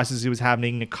identity crisis he was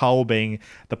having, Nicole being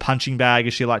the punching bag,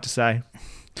 as she liked to say?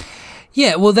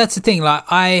 Yeah, well, that's the thing. Like,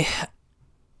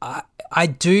 I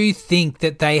do think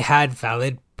that they had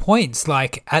valid points.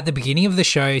 Like, at the beginning of the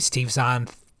show, Steve Zahn,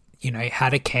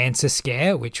 had a cancer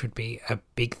scare, which would be a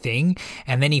big thing.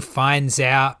 And then he finds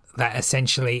out that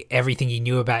essentially everything he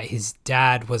knew about his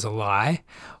dad was a lie,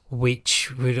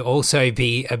 which would also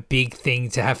be a big thing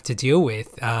to have to deal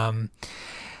with. And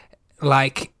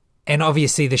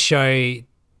obviously the show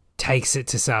takes it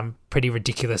to some pretty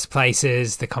ridiculous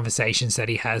places. The conversations that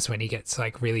he has when he gets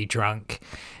like really drunk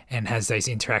and has those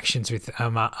interactions with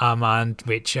Armand,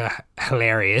 which are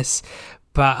hilarious.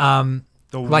 But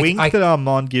the wink that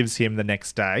Armand gives him the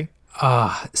next day.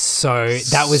 So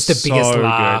that was the biggest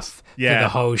laugh for the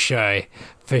whole show,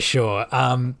 for sure.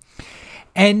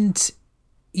 And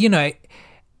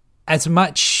as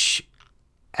much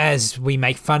as we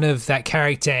make fun of that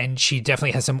character, and she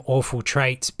definitely has some awful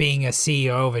traits, being a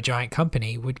CEO of a giant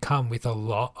company would come with a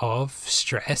lot of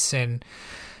stress and,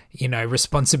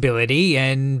 responsibility.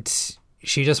 And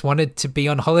she just wanted to be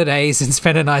on holidays and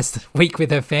spend a nice week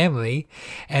with her family.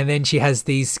 And then she has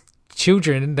these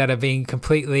children that are being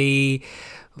completely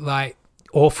like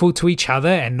awful to each other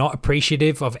and not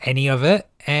appreciative of any of it.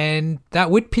 And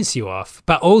that would piss you off.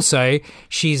 But also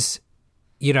she's,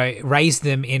 raised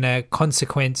them in a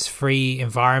consequence-free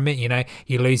environment.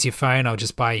 You lose your phone, I'll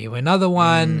just buy you another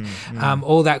one,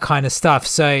 all that kind of stuff.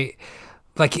 So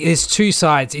like, there's two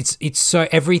sides. It's so,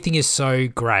 everything is so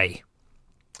grey.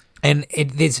 And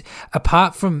there's,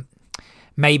 apart from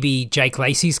maybe Jake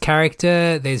Lacey's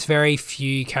character, there's very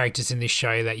few characters in this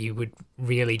show that you would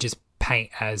really just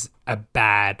paint as a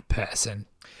bad person.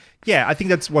 Yeah, I think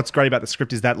that's what's great about the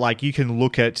script, is that like you can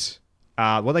look at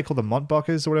what they call the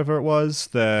Montbachers or whatever it was,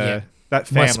 that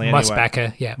family anyway.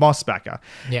 Mossbacher, yeah. Mossbacher.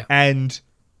 Yeah. And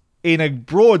in a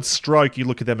broad stroke, you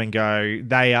look at them and go,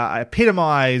 they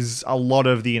epitomize a lot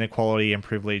of the inequality and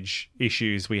privilege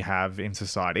issues we have in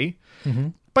society. Mm-hmm.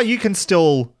 But you can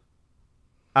still,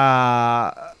 lean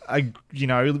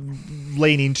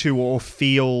into or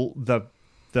feel the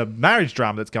marriage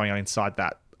drama that's going on inside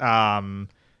that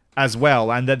as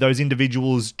well, and that those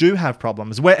individuals do have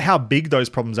problems. How big those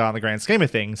problems are in the grand scheme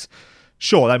of things,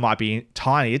 sure, they might be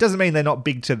tiny. It doesn't mean they're not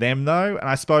big to them, though, and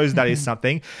I suppose that is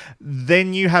something.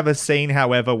 Then you have a scene,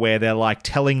 however, where they're like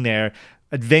telling their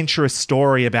adventurous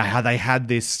story about how they had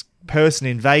this person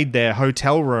invade their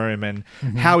hotel room and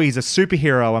how he's a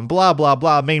superhero and blah, blah,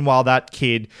 blah. Meanwhile, that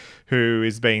kid who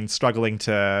has been struggling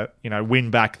to, win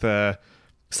back the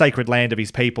sacred land of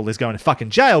his people is going to fucking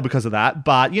jail because of that.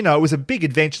 But, it was a big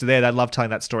adventure there. They love telling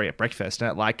that story at breakfast.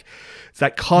 And it's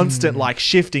that constant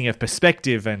shifting of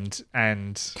perspective which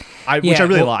I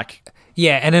really like.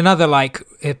 Yeah, and another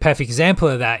a perfect example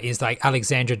of that is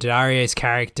Alexandra Daddario's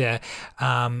character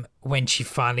when she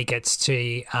finally gets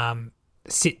to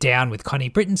sit down with Connie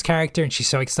Britton's character, and she's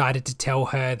so excited to tell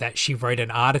her that she wrote an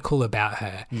article about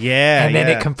her. Yeah, and then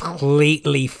yeah. it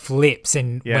completely flips,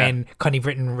 and Yeah. when Connie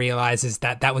Britton realizes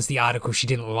that that was the article she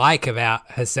didn't like about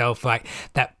herself, like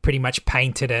that pretty much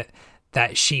painted it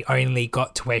that she only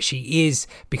got to where she is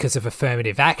because of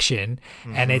affirmative action.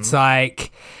 And it's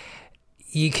like,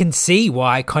 you can see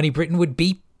why Connie Britton would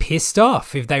be pissed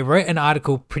off if they wrote an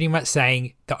article pretty much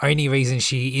saying the only reason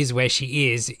she is where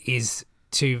she is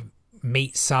to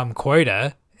meet some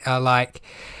quota.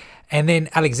 And then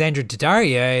Alexandra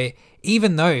Daddario,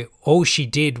 even though all she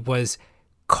did was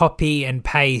copy and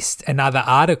paste another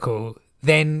article,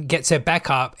 then gets her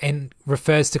back up and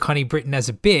refers to Connie Britton as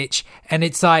a bitch. And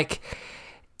it's like,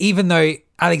 even though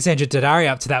Alexandra Daddario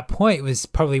up to that point was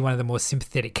probably one of the more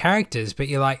sympathetic characters, but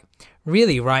you're like,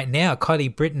 really right now, Connie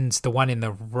Britton's the one in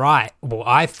the right. Well,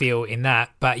 I feel in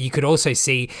that, but you could also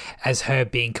see as her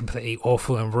being completely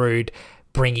awful and rude,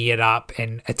 bringing it up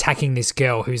and attacking this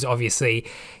girl who's obviously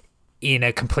in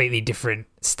a completely different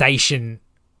station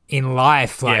in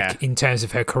life, in terms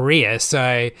of her career.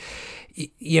 So,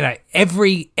 you know,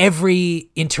 every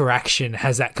interaction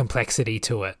has that complexity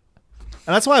to it.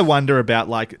 And that's why I wonder about,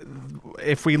 like,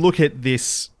 if we look at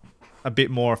this a bit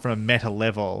more from a meta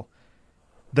level,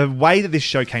 the way that this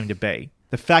show came to be,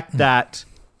 the fact that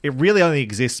it really only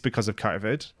exists because of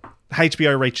COVID.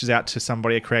 HBO reaches out to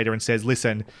somebody, a creator, and says,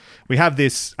 listen, we have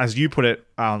this, as you put it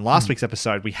on last week's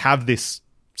episode, we have this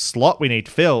slot we need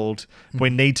filled. We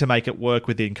need to make it work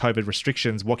within COVID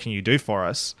restrictions. What can you do for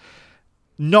us?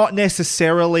 Not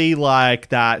necessarily like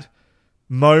that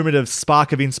moment of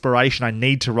spark of inspiration, I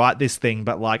need to write this thing,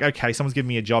 but like, okay, someone's giving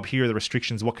me a job, here are the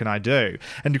restrictions, what can I do?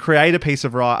 And to create a piece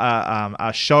of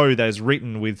a show that is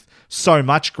written with so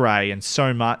much grey and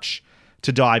so much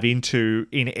to dive into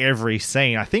in every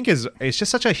scene, I think it's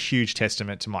just such a huge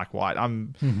testament to Mike White.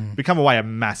 I'm become a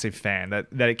massive fan that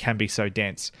it can be so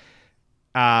dense.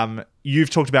 You've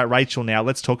talked about Rachel now.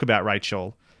 Let's talk about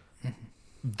Rachel.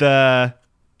 The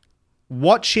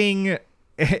watching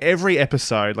every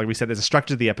episode, like we said, there's a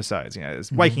structure to the episodes. You know,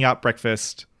 there's waking up,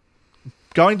 breakfast,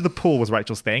 going to the pool was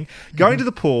Rachel's thing. Going to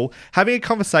the pool, having a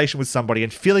conversation with somebody,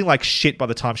 and feeling like shit by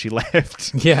the time she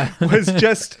left. Yeah,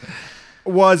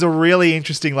 was a really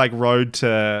interesting road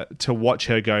to watch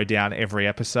her go down every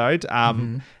episode.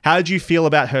 How did you feel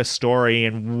about her story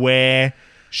and where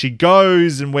she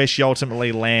goes and where she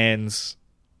ultimately lands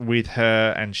with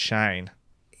her and Shane?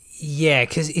 Yeah,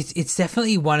 because it's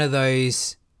definitely one of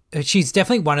those. She's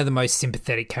definitely one of the most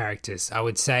sympathetic characters. I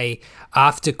would say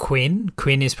after Quinn.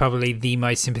 Quinn is probably the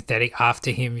most sympathetic.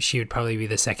 After him, she would probably be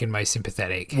the second most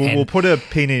sympathetic. We'll put a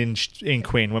pin in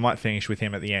Quinn. We might finish with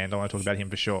him at the end. I want to talk about him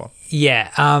for sure.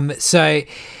 Yeah. So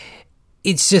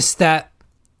it's just that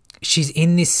she's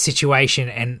in this situation,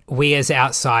 and we as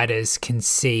outsiders can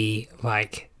see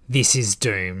this is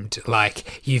doomed.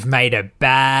 You've made a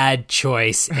bad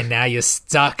choice, and now you're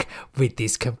stuck with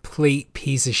this complete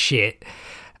piece of shit.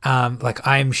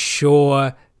 I'm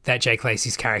sure that Jake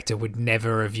Lacey's character would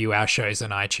never review our shows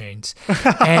on iTunes.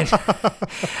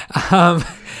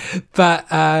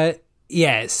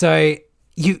 So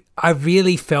I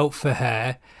really felt for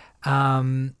her.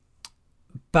 And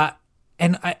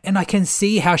I can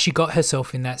see how she got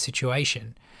herself in that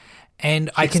situation.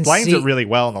 And she explains it really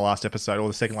well in the last episode, or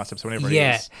the second last episode, whatever it is.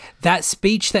 Yeah, that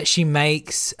speech that she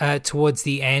makes towards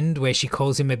the end where she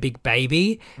calls him a big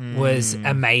baby was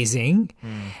amazing.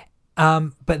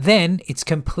 But then it's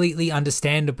completely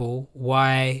understandable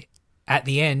why at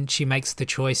the end she makes the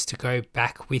choice to go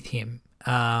back with him.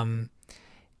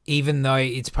 Even though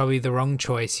it's probably the wrong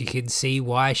choice, you can see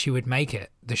why she would make it.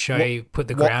 The show put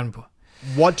the ground.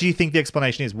 What do you think the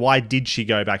explanation is? Why did she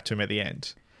go back to him at the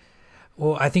end?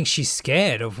 Well, I think she's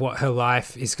scared of what her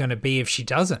life is going to be if she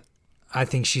doesn't. I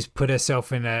think she's put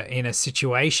herself in a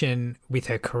situation with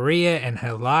her career and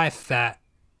her life that,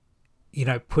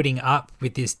 putting up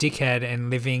with this dickhead and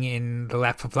living in the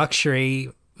lap of luxury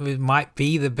might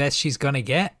be the best she's going to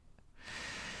get.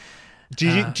 Do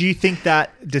you think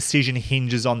that decision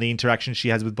hinges on the interaction she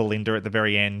has with Belinda at the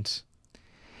very end?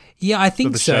 Yeah, I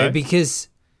think so, show? Because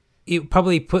it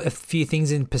probably put a few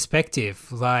things in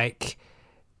perspective.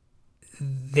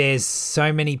 There's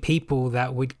so many people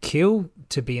that would kill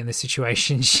to be in the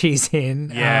situation she's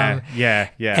in. Yeah.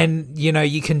 And,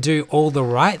 you can do all the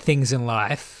right things in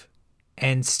life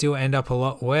and still end up a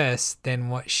lot worse than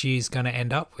what she's going to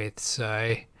end up with.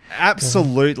 So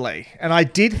absolutely. And I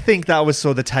did think that was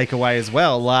sort of the takeaway as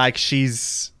well.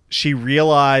 She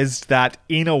realized that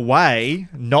in a way,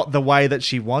 not the way that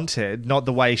she wanted, not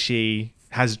the way she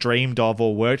has dreamed of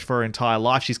or worked for her entire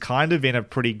life, she's kind of in a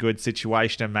pretty good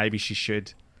situation, and maybe she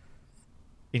should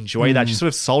enjoy that. She sort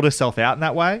of sold herself out in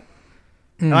that way.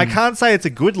 And I can't say it's a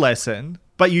good lesson,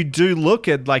 but you do look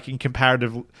at, like, in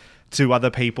comparative to other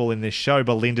people in this show,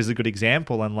 Belinda's a good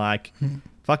example, and, like,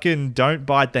 fucking don't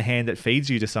bite the hand that feeds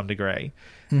you to some degree.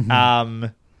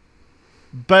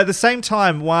 But at the same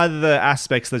time, one of the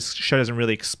aspects this show doesn't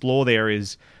really explore there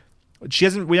is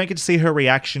we don't get to see her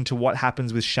reaction to what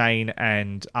happens with Shane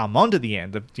and Armand at the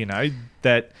end, you know,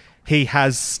 that he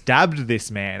has stabbed this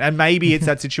man. And maybe it's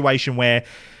that situation where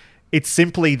it's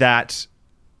simply that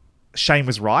Shane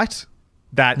was right,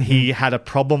 that he had a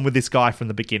problem with this guy from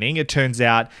the beginning. It turns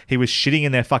out he was shitting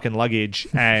in their fucking luggage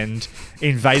and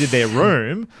invaded their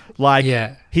room. Like,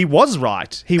 he was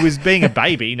right. He was being a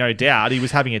baby, no doubt. He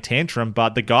was having a tantrum,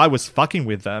 but the guy was fucking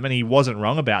with them, and he wasn't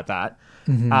wrong about that.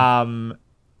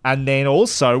 And then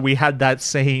also we had that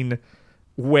scene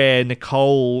where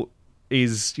Nicole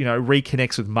is, you know,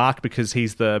 reconnects with Mark because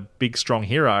he's the big, strong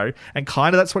hero. And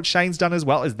kind of that's what Shane's done as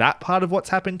well. Is that part of what's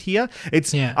happened here?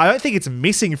 I don't think it's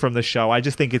missing from the show. I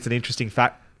just think it's an interesting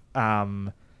fact,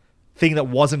 thing that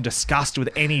wasn't discussed with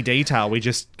any detail. We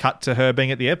just cut to her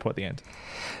being at the airport at the end.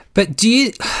 But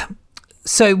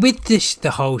so with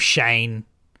the whole Shane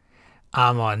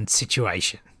Armand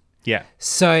situation. Yeah.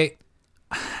 So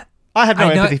I have no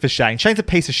empathy for Shane. Shane's a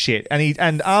piece of shit,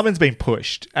 and Armand's been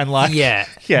pushed, and like,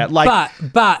 like.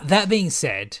 But that being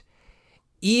said,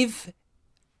 if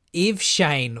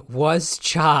Shane was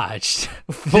charged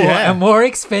for a more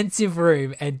expensive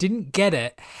room and didn't get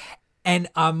it, and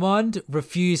Armand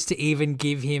refused to even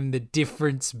give him the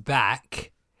difference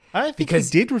back, I don't think he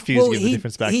did refuse to give the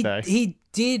difference back, though. He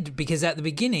did, because at the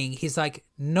beginning, he's like,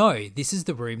 no, this is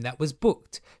the room that was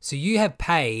booked, so you have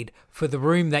paid for the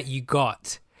room that you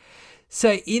got.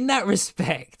 So in that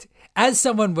respect, as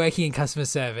someone working in customer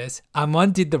service,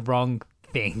 Armand did the wrong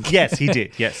thing. Yes, he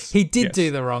did. Yes. He did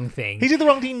do the wrong thing. He did the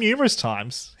wrong thing numerous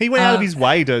times. He went out of his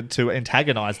way to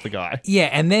antagonize the guy. Yeah,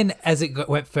 and then as it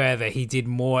went further, he did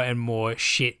more and more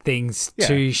shit things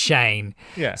to Shane.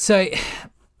 Yeah. So,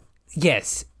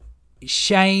 yes,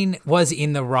 Shane was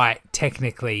in the right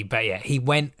technically, but yeah, he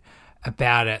went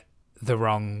about it the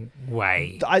wrong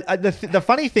way. The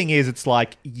funny thing is, it's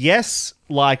like, yes,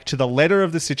 like to the letter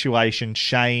of the situation,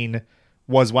 Shane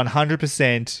was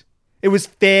 100%. It was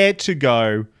fair to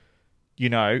go, you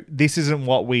know, this isn't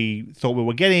what we thought we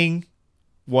were getting.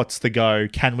 What's the go?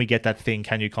 Can we get that thing?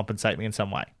 Can you compensate me in some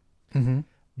way?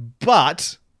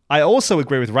 But I also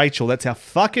agree with Rachel. That's our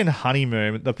fucking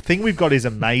honeymoon. The thing we've got is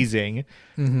amazing.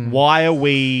 Why are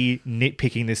we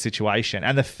nitpicking this situation?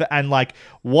 And like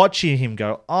watching him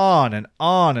go on and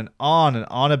on and on and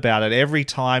on about it. Every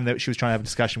time that she was trying to have a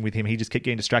discussion with him, he just kept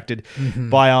getting distracted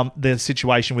by the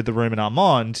situation with the room and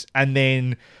Armand, and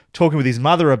then talking with his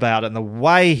mother about it, and the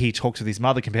way he talks with his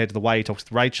mother compared to the way he talks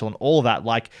with Rachel and all that.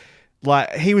 Like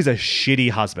he was a shitty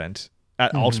husband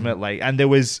ultimately, and there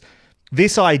was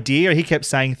this idea, he kept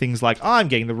saying things like, I'm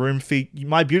getting the room for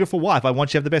my beautiful wife. I want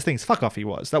you to have the best things. Fuck off, he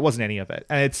was. That wasn't any of it.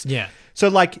 And it's... Yeah. So,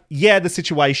 like, the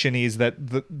situation is that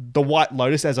the White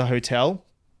Lotus as a hotel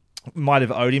might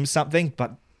have owed him something,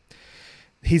 but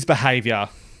his behaviour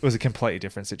was a completely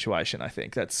different situation, I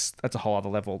think. That's a whole other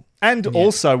level. And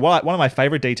also, one of my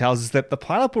favourite details is that the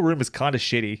Pineapple Room is kind of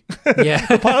shitty. Yeah.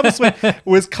 The Pineapple Suite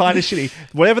was kind of shitty.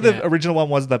 Whatever the original one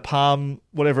was, the Palm,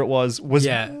 whatever it was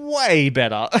way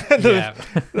better.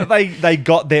 They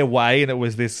got their way, and it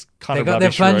was this kind of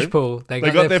rubbish room. They got their plunge pool. They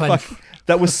got their plunge pool.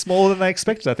 That was smaller than they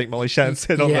expected, I think Molly Shannon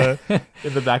said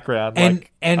in the background.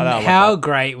 And how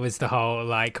great was the whole,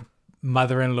 like,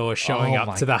 mother-in-law showing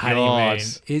up to the honeymoon.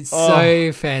 It's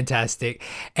so fantastic.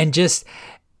 And just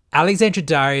Alexandra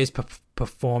Dario's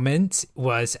performance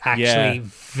was actually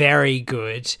very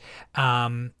good.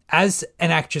 As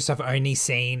an actress I've only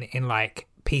seen in like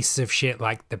pieces of shit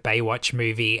like the Baywatch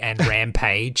movie and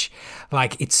Rampage.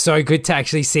 Like, it's so good to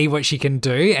actually see what she can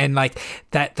do, and like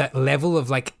that level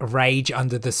of like rage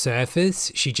under the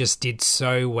surface, she just did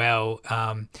so well.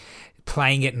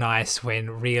 Playing it nice when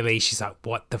really she's like,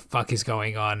 what the fuck is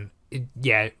going on?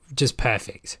 Just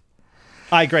perfect.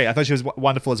 I agree. I thought she was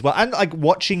wonderful as well. And like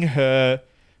watching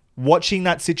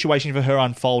that situation for her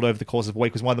unfold over the course of a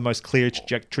week was one of the most clear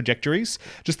trajectories.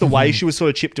 Just the way she was sort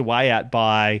of chipped away at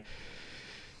by,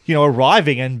 you know,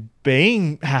 arriving and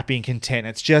being happy and content.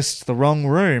 It's just the wrong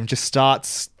room just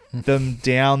starts them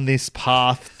down this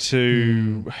path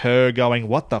to her going,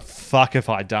 what the fuck have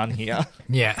I done here?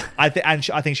 Yeah. I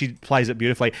think she plays it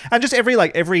beautifully. And just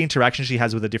every interaction she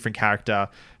has with a different character,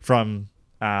 from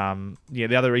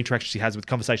the other interactions she has with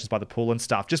Conversations by the Pool and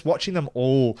stuff, just watching them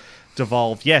all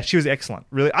devolve. Yeah, she was excellent.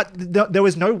 Really. There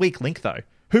was no weak link though.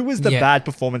 Who was the bad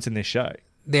performance in this show?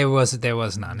 There was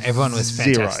none. Everyone was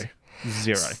fantastic. Zero.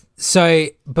 Zero. So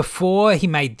before he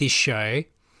made this show,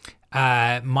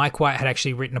 Mike White had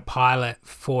actually written a pilot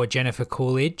for Jennifer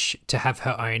Coolidge to have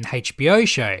her own HBO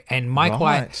show. And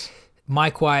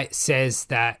Mike White says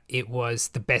that it was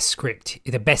the best script,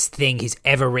 the best thing he's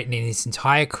ever written in his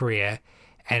entire career.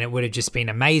 And it would have just been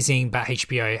amazing, but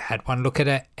HBO had one look at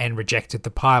it and rejected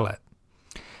the pilot.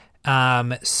 So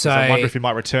I wonder if he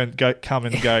might come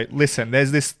and go, listen,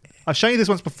 there's this, I've shown you this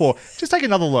once before. Just take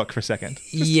another look for a second.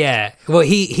 Yeah. Well,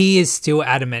 he is still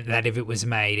adamant that if it was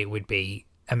made, it would be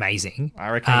amazing. I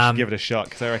reckon he should give it a shot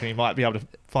because I reckon he might be able to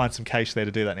find some cash there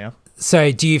to do that now.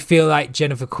 So do you feel like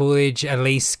Jennifer Coolidge at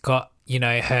least got,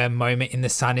 her moment in the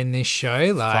sun in this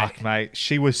show? Fuck, mate.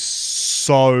 She was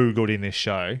so good in this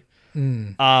show.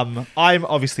 I'm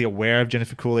obviously aware of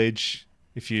Jennifer Coolidge.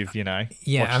 If you've, watched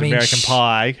American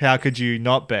Pie, how could you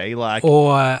not be?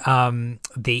 Or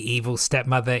the evil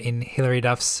stepmother in Hilary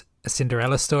Duff's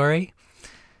Cinderella Story.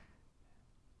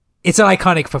 It's an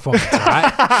iconic performance,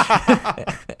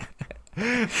 right?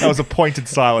 That was a pointed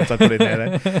silence I put in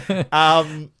there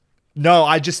then. No,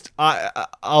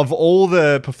 of all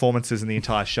the performances in the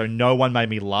entire show, no one made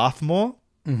me laugh more.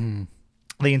 Mm-hmm.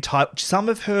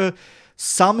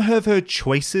 Some of her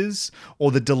choices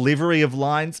or the delivery of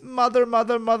lines, mother,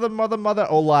 mother, mother, mother, mother,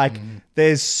 or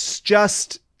there's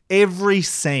just every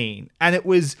scene. And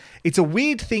it's a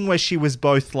weird thing where she was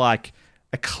both like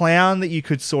a clown that you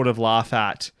could sort of laugh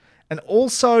at. And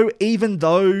also, even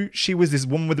though she was this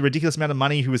woman with a ridiculous amount of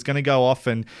money who was going to go off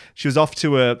and she was off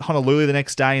to Honolulu the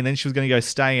next day and then she was going to go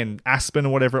stay in Aspen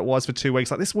or whatever it was for 2 weeks.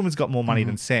 Like, this woman's got more money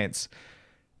than sense.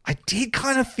 I did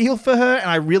kind of feel for her, and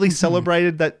I really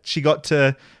celebrated that she got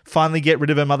to finally get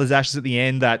rid of her mother's ashes at the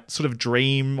end. That sort of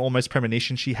dream, almost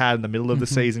premonition she had in the middle of the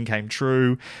season came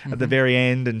true at the very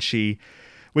end, and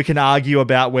we can argue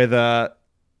about whether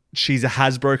she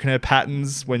has broken her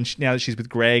patterns now that she's with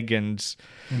Greg, and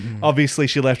obviously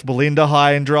she left Belinda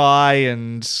high and dry,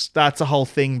 and that's a whole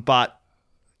thing. But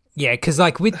yeah, because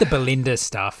with the Belinda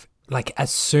stuff, as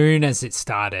soon as it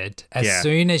started,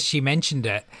 soon as she mentioned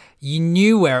it, you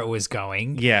knew where it was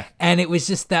going. Yeah. And it was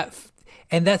just that,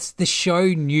 and that's the show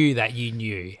knew that you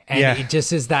knew. And it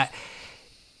just is that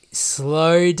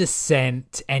slow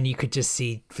descent, and you could just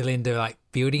see Belinda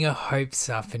building her hopes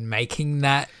up and making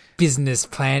that business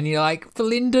plan. You're like,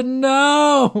 Belinda,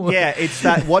 no. Yeah, it's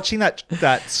that watching that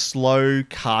slow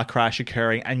car crash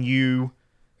occurring, and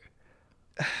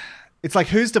it's like,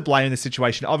 who's to blame in this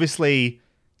situation? Obviously,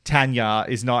 Tanya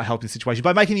is not helping the situation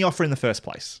by making the offer in the first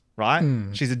place, right?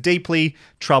 She's a deeply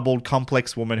troubled,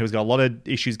 complex woman who's got a lot of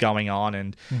issues going on,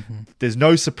 and there's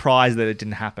no surprise that it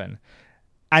didn't happen.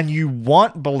 And you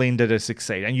want Belinda to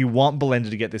succeed, and you want Belinda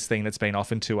to get this thing that's been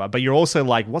offered to her, but you're also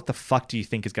like, what the fuck do you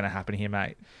think is going to happen here,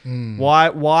 mate?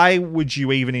 Why would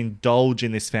you even indulge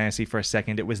in this fantasy for a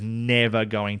second? It was never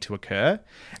going to occur.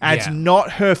 And it's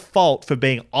not her fault for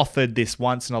being offered this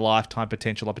once-in-a-lifetime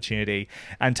potential opportunity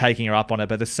and taking her up on it.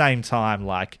 But at the same time,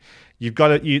 you've got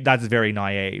to, that's very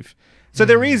naive. So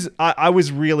there is, I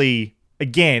was really,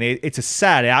 again, it's a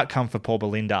sad outcome for poor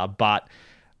Belinda, but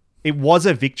it was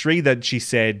a victory that she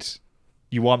said,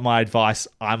 you want my advice,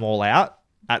 I'm all out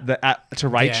to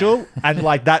Rachel. And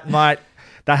that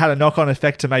had a knock-on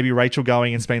effect to maybe Rachel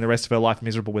going and spending the rest of her life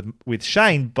miserable with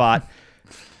Shane, but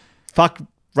fuck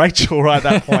Rachel right at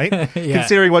that point.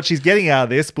 Considering what she's getting out of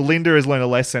this, Belinda has learned a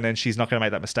lesson and she's not going to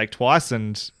make that mistake twice,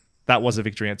 and that was a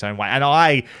victory in its own way. And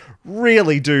I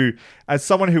really do, as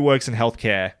someone who works in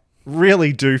healthcare,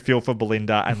 really do feel for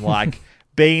Belinda and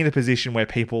being in a position where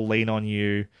people lean on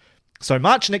you so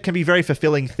much, and it can be a very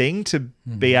fulfilling thing to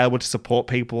be able to support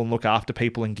people and look after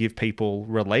people and give people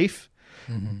relief.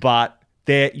 But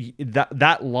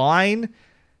that line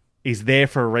is there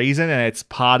for a reason, and it's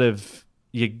part of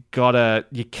you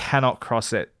cannot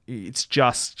cross it. It's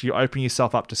just, you open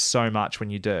yourself up to so much when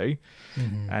you do.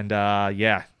 And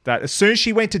that as soon as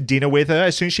she went to dinner with her,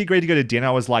 as soon as she agreed to go to dinner,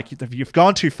 I was like, you've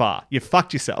gone too far. You've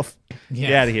fucked yourself.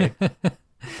 Get out of here.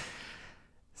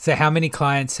 So how many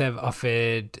clients have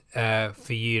offered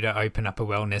for you to open up a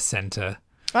wellness center?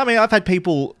 I mean, I've had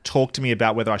people talk to me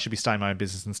about whether I should be starting my own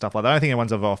business and stuff like that. I don't think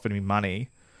anyone's ever offered me money.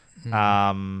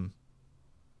 But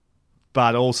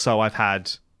also I've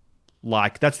had,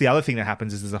 that's the other thing that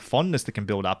happens is there's a fondness that can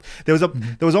build up. There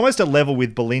was almost a level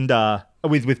with Belinda,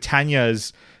 with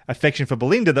Tanya's affection for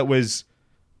Belinda that was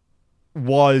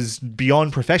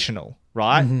beyond professional.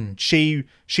 Right?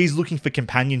 She's looking for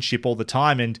companionship all the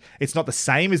time, and it's not the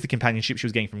same as the companionship she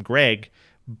was getting from Greg,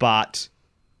 but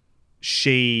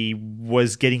she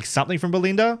was getting something from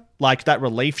Belinda. That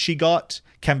relief she got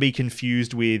can be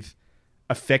confused with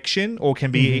affection, or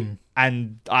can be,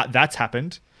 and that's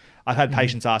happened. I've had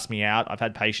patients ask me out. I've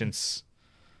had patients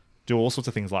do all sorts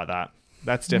of things like that.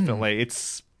 That's definitely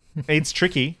it's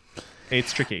tricky.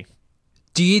 It's tricky.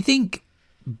 Do you think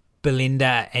Belinda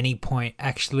at any point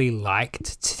actually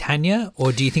liked Tanya,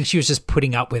 or do you think she was just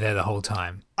putting up with her the whole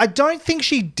time? I don't think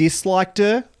she disliked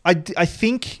her. I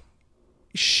think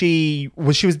she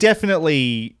was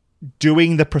definitely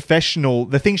doing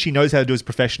the thing she knows how to do as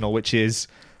professional, which is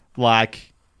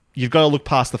like, you've got to look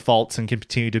past the faults and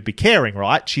continue to be caring,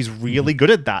 right? She's really good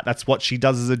at that. That's what she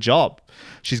does as a job.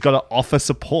 She's got to offer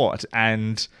support,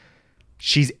 and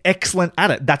she's excellent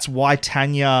at it. That's why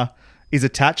Tanya is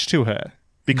attached to her,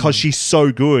 because she's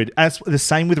so good. And it's the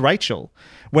same with Rachel.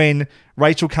 When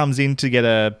Rachel comes in to get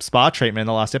a spa treatment in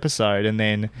the last episode, and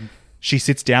then she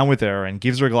sits down with her and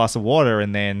gives her a glass of water,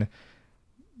 and then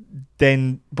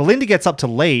Belinda gets up to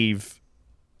leave,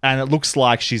 and it looks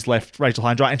like she's left Rachel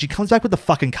high and dry, and she comes back with the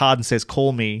fucking card and says,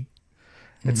 "Call me."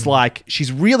 It's like,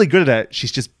 she's really good at it.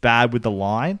 She's just bad with the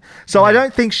line. So I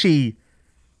don't think she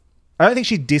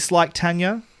disliked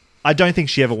Tanya. I don't think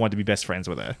she ever wanted to be best friends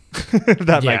with her. If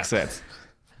that makes sense.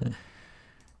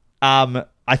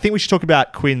 I think we should talk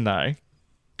about Quinn, though,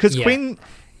 because Quinn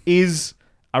is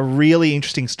a really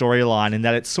interesting storyline in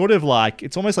that it's sort of like,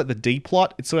 it's almost like the D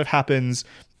plot. It sort of happens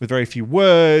with very few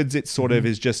words. It sort of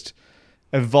is just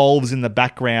evolves in the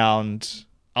background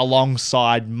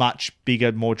alongside much bigger,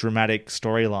 more dramatic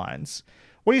storylines.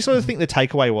 What do you sort of think the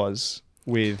takeaway was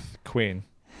with Quinn?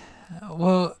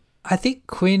 Well, I think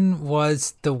Quinn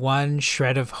was the one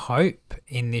shred of hope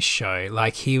in this show.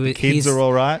 Like, Kids are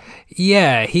all right.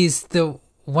 Yeah, he's the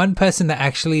one person that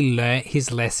actually learnt his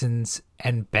lessons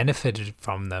and benefited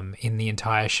from them in the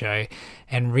entire show,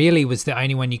 and really was the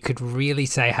only one you could really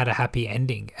say had a happy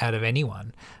ending out of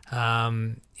anyone.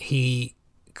 He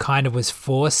kind of was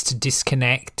forced to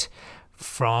disconnect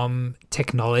from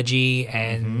technology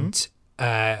and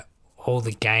all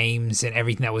the games and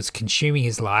everything that was consuming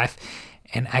his life,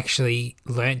 and actually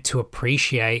learnt to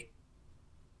appreciate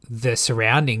the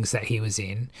surroundings that he was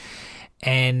in,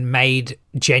 and made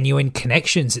genuine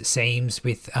connections, it seems,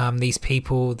 with these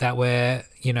people that were,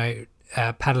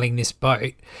 paddling this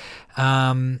boat,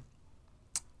 and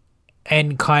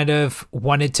kind of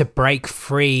wanted to break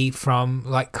free from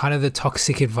like kind of the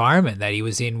toxic environment that he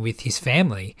was in with his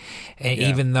family. And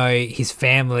even though his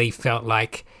family felt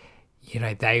like,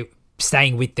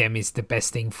 staying with them is the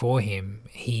best thing for him,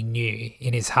 he knew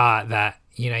in his heart that,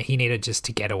 he needed just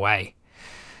to get away.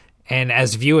 And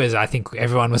as viewers, I think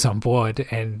everyone was on board,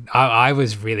 and I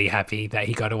was really happy that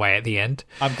he got away at the end.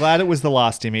 I'm glad it was the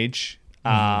last image,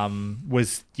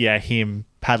 was him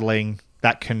paddling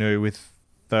that canoe with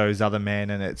those other men,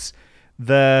 and it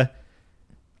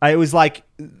was like,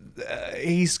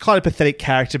 he's quite a pathetic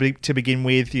character to begin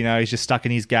with. He's just stuck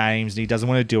in his games and he doesn't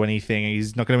want to do anything.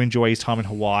 He's not going to enjoy his time in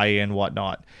Hawaii and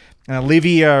whatnot. And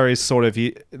Olivia is sort of,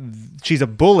 she's a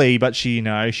bully, but she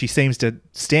seems to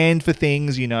stand for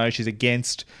things. She's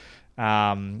against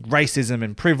racism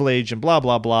and privilege and blah,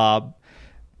 blah, blah.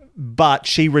 But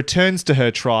she returns to her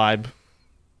tribe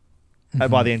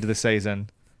by the end of the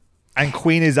season, and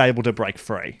Quinn is able to break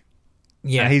free.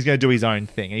 Yeah. And he's going to do his own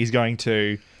thing. And he's going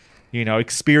to,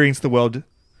 experience the world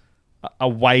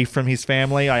away from his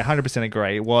family. I 100%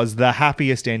 agree. It was the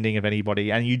happiest ending of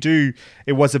anybody. And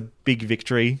it was a big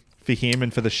victory for him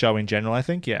and for the show in general, I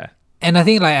think. Yeah. And I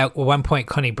think, like, at one point,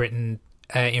 Connie Britton,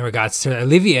 in regards to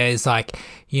Olivia, is like,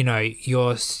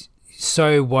 you're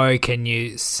so woke and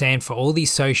you stand for all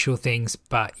these social things,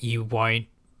 but you won't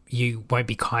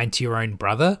be kind to your own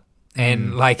brother.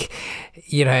 And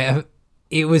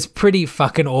it was pretty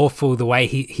fucking awful the way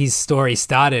his story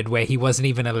started, where he wasn't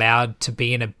even allowed to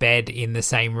be in a bed in the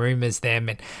same room as them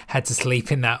and had to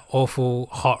sleep in that awful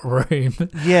hot room.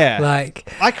 Yeah.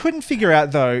 I couldn't figure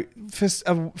out, though, for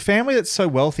a family that's so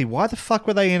wealthy, why the fuck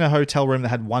were they in a hotel room that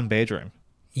had one bedroom?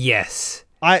 Yes.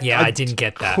 I didn't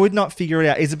get that. Could not figure it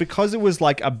out. Is it because it was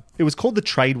it was called the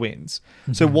Trade Winds?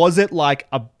 Mm-hmm. So was it like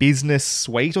a business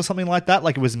suite or something like that?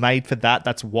 Like it was made for that?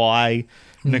 That's why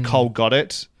Nicole got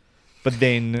it? But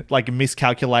then,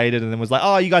 miscalculated and then was like,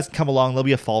 oh, you guys can come along. There'll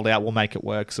be a fold out. We'll make it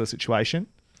work sort of situation.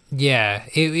 Yeah,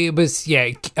 it was,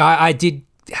 I did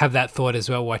have that thought as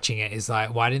well watching it. Is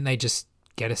like, why didn't they just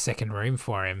get a second room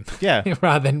for him? Yeah.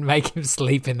 Rather than make him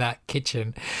sleep in that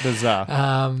kitchen. Bizarre.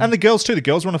 And the girls too. The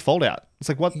girls were on a fold out. It's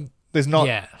like, what? There's not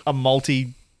a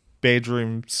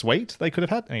multi-bedroom suite they could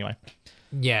have had? Anyway.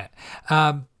 Yeah.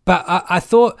 But I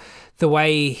thought the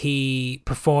way he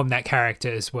performed that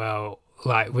character as well,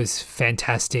 was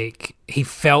fantastic. He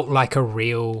felt like a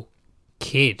real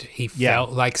kid. He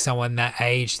felt like someone that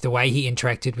age. The way he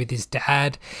interacted with his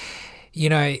dad, you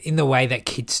know, in the way that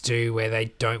kids do, where they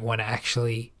don't want to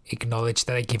actually acknowledge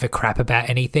that they give a crap about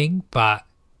anything, but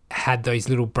had those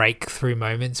little breakthrough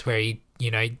moments where he,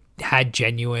 you know, had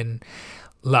genuine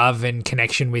love and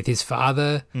connection with his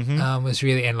father, was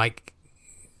really, and like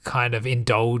kind of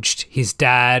indulged his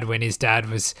dad when his dad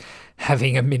was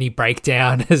having a mini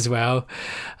breakdown as well.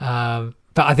 But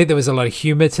I think there was a lot of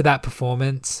humor to that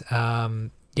performance. Fred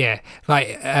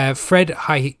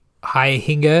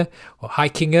Heikinger,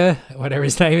 whatever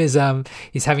his name is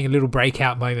having a little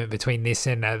breakout moment between this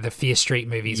and the Fear Street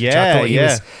movies, which I thought he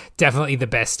was definitely the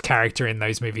best character in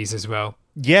those movies as well.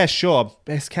 Yeah, sure.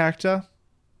 Best character?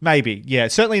 Maybe. Yeah,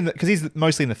 certainly because he's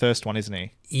mostly in the first one, isn't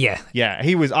he? Yeah. Yeah,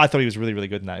 he was. I thought he was really, really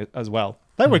good in that as well.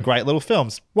 They were great little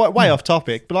films. Way off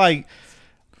topic, but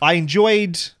I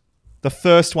enjoyed the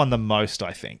first one the most,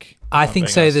 I think. I think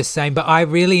so, the same, but I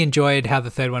really enjoyed how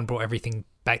the third one brought everything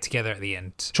back together at the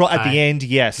end. At the end,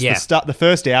 yes. Yeah. The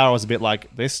first hour I was a bit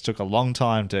like, this took a long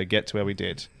time to get to where we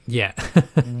did. Yeah.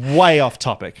 Way off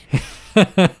topic.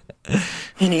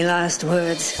 Any last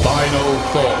words? Final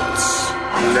thoughts.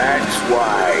 That's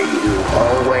why you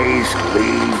always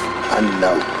leave a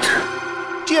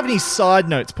note. Do you have any side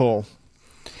notes, Paul?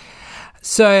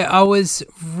 So I was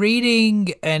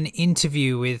reading an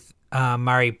interview with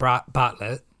Murray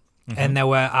Bartlett, and they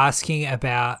were asking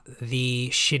about the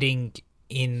shitting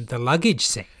in the luggage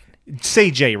scene.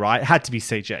 CG, right? It had to be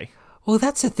CG. Well,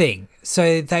 that's the thing.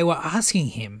 So they were asking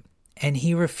him, and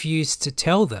he refused to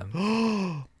tell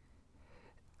them.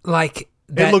 Like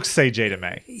that, it looks CG to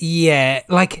me. Yeah,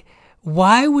 like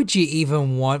why would you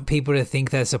even want people to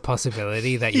think there's a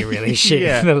possibility that you're really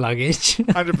shitting in the luggage?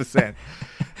 100%.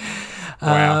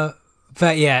 Wow.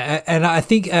 But yeah, and I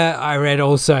think I read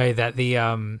also that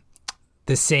the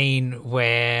scene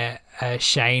where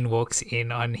Shane walks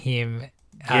in on him.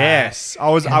 Yes, I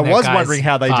was wondering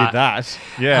how they did that.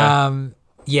 Yeah.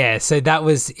 Yeah, so that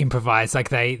was improvised. Like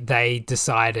they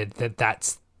decided that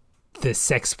that's the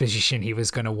sex position he was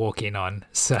going to walk in on.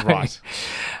 So, right.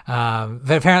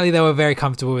 But apparently they were very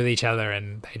comfortable with each other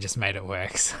and they just made it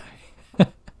work. So.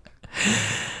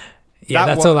 Yeah,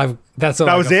 that's all. That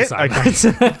was it. Okay.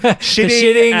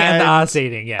 Shitting and the arse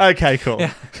eating. Yeah. Okay, cool.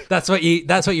 Yeah. That's what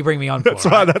you bring me on for. That's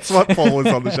right. That's what Paul was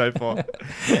on the show for.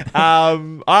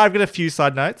 I've got a few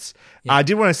side notes. Yeah. I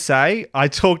did want to say I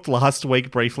talked last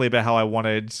week briefly about how I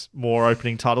wanted more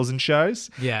opening titles in shows.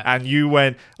 Yeah. And you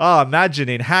went, "Oh, imagine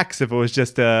in Hacks if it was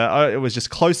just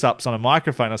close-ups on a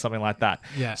microphone or something like that."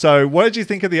 Yeah. So, what did you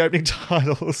think of the opening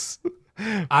titles?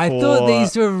 I thought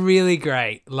these were really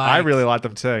great. I really liked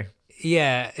them too.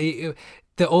 Yeah,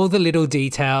 all the little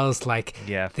details, like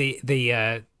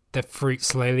the fruit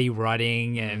slowly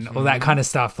rotting and all that kind of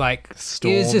stuff, like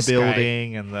storm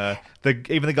building, great. And the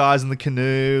even the guys in the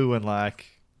canoe and like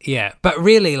but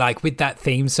really like with that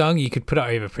theme song, you could put it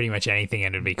over pretty much anything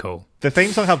and it'd be cool. The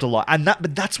theme song helped a lot,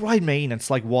 but that's what I mean. It's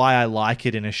like why I like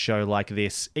it in a show like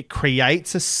this. It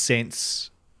creates a sense.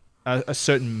 A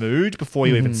certain mood before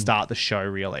you even start the show,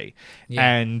 really.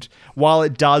 Yeah. And while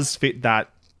it does fit that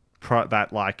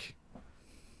like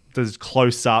the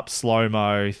close-up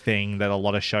slow-mo thing that a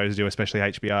lot of shows do, especially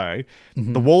HBO,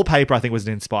 the wallpaper I think was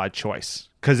an inspired choice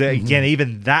because again,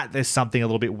 even that there's something a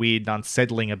little bit weird and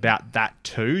unsettling about that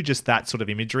too. Just that sort of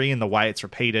imagery and the way it's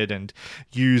repeated and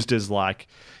used as like,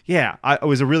 it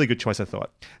was a really good choice. I thought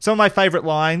some of my favorite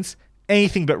lines.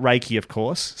 Anything but Reiki, of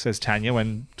course, says Tanya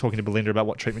when talking to Belinda about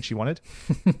what treatment she wanted.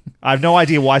 I have no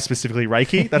idea why specifically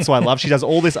Reiki. That's what I love. She does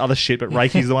all this other shit, but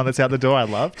Reiki's the one that's out the door. I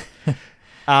love.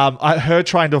 Her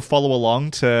trying to follow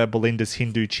along to Belinda's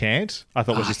Hindu chant, I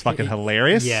thought was just fucking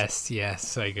hilarious. Yes,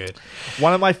 so good.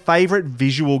 One of my favorite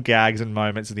visual gags and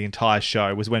moments of the entire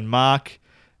show was when Mark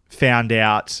found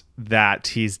out that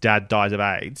his dad died of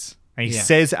AIDS. And he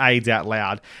says AIDS out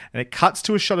loud. And it cuts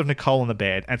to a shot of Nicole on the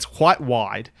bed. And it's quite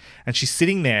wide. And she's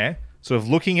sitting there, sort of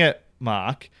looking at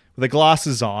Mark with her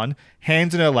glasses on,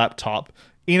 hands in her laptop,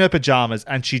 in her pajamas.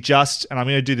 And she just, and I'm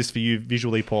going to do this for you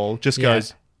visually, Paul, just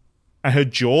goes, and her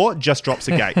jaw just drops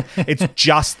a gate. It's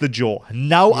just the jaw.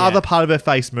 No other part of her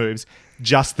face moves.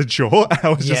 Just the jaw. And I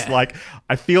was just like,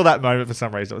 I feel that moment for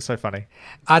some reason. It was so funny.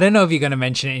 I don't know if you're going to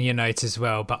mention it in your notes as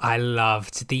well, but I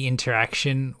loved the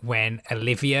interaction when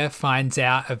Olivia finds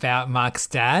out about Mark's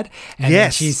dad. And then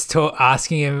she's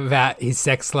asking him about his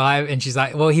sex life. And she's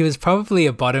like, well, he was probably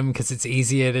a bottom because it's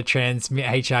easier to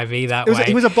transmit HIV that way.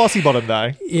 He was a bossy bottom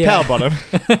though. Power bottom.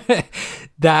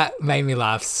 That made me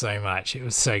laugh so much. It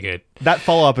was so good. That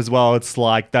follow-up as well, it's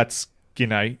like, that's,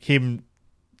 him,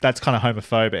 that's kind of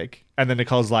homophobic. And then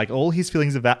Nicole's like, all his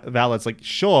feelings are valid. It's like,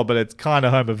 sure, but it's kind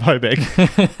of homophobic.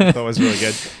 I thought it was really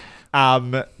good.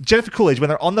 Jennifer Coolidge, when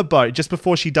they're on the boat, just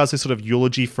before she does her sort of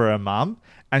eulogy for her mum,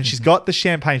 and she's got the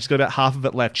champagne, she's got about half of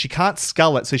it left. She can't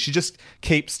scull it, so she just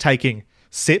keeps taking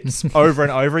sips over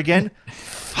and over again.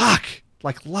 Fuck.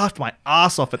 Like, laughed my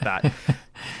ass off at that.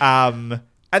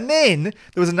 And then there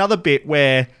was another bit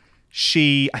where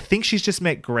I think she's just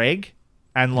met Greg,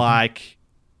 and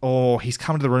he's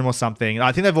come to the room or something.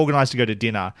 I think they've organised to go to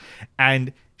dinner,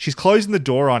 and she's closing the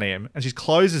door on him, and she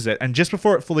closes it, and just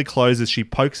before it fully closes, she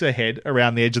pokes her head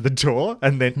around the edge of the door,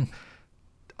 and then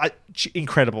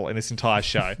incredible in this entire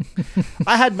show.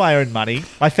 I had my own money,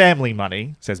 my family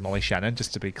money, says Molly Shannon,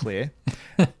 just to be clear.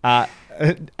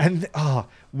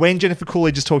 When Jennifer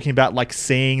Coolidge is talking about like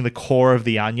seeing the core of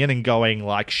the onion and going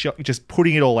like just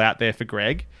putting it all out there for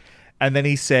Greg, and then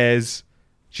he says,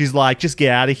 she's like, just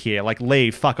get out of here, like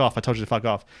leave, fuck off, I told you to fuck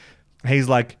off. And he's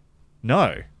like,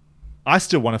 no, I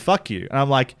still want to fuck you. And I'm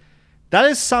like, that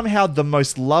is somehow the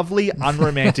most lovely,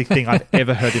 unromantic thing I've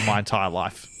ever heard in my entire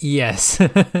life. Yes.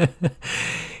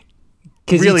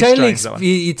 Because Really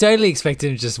you totally expect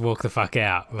him to just walk the fuck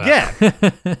out. But. Yeah.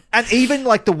 And even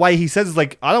like the way he says is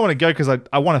like, I don't want to go because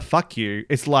I want to fuck you.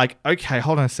 It's like, okay,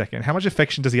 hold on a second. How much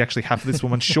affection does he actually have for this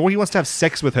woman? Sure, he wants to have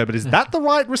sex with her, but is that the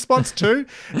right response too?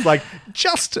 It's like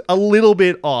just a little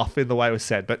bit off in the way it was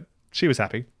said, but she was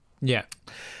happy. Yeah.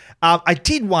 I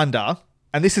did wonder,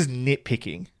 and this is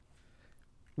nitpicking,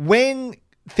 when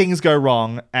things go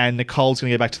wrong and Nicole's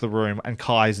going to go back to the room and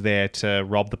Kai's there to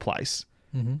rob the place.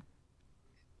 Mm-hmm.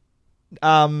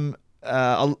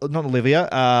 Not Olivia,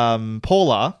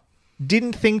 Paula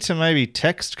didn't think to maybe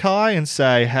text Kai and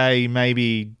say, hey,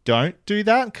 maybe don't do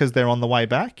that because they're on the way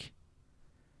back.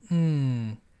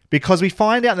 Because we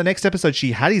find out in the next episode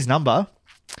she had his number,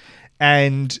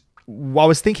 and I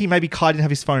was thinking maybe Kai didn't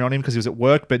have his phone on him because he was at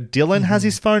work, but Dylan has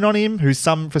his phone on him, who's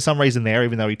for some reason there,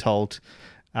 even though he told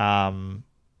Armand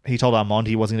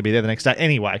he wasn't going to be there the next day.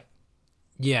 Anyway.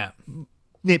 Yeah.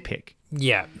 Nitpick.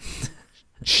 Yeah.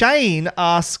 Shane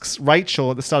asks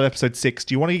Rachel at the start of episode 6,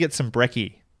 do you want to get some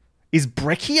brekkie? Is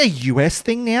brekkie a US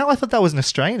thing now? I thought that was an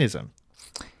Australianism.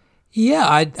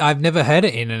 Yeah, I've never heard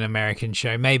it in an American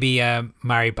show. Maybe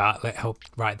Murray Bartlett helped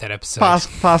write that episode.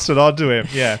 Passed it on to him,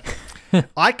 yeah.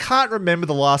 I can't remember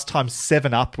the last time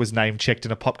 7-Up was name checked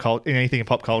in anything in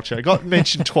pop culture. It got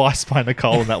mentioned twice by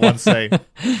Nicole in that one scene.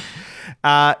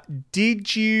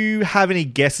 Did you have any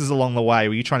guesses along the way?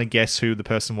 Were you trying to guess who the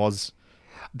person was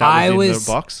that was in the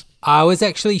box? I was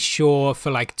actually sure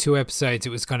for like 2 episodes it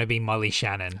was going to be Molly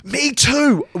Shannon. Me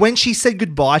too. When she said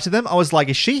goodbye to them, I was like,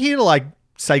 is she here to like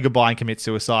say goodbye and commit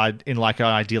suicide in like an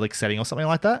idyllic setting or something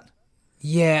like that?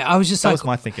 Yeah, I was just that like... was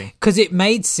my thinking. Because it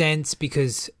made sense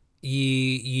because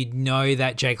you know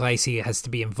that Jake Lacey has to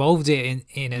be involved in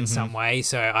it some way,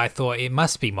 so I thought it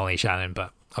must be Molly Shannon,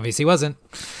 but obviously wasn't.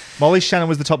 Molly Shannon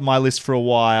was the top of my list for a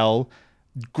while.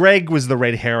 Greg was the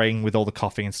red herring with all the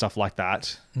coughing and stuff like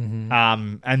that.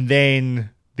 And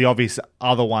then the obvious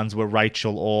other ones were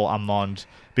Rachel or Armand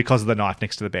because of the knife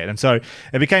next to the bed. And so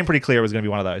it became pretty clear it was going to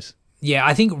be one of those. Yeah,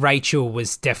 I think Rachel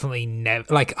was definitely never...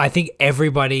 Like, I think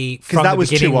everybody from the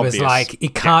beginning was like,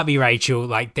 it can't be Rachel.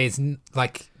 Like, there's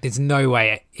no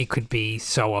way it could be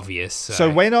so obvious.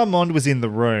 So when Armand was in the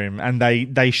room and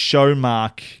they show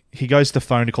Mark... He goes to the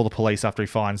phone to call the police after he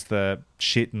finds the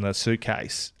shit in the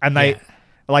suitcase. And they... Yeah.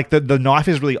 Like, the knife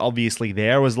is really obviously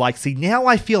there. I was like, see, now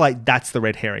I feel like that's the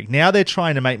red herring. Now they're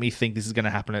trying to make me think this is going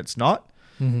to happen. It's not.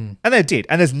 And they did.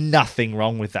 And there's nothing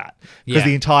wrong with that. Because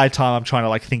the entire time I'm trying to,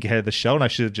 like, think ahead of the show, and I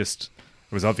should have just...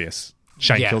 It was obvious.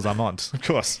 Shane kills Armand, of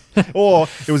course. Or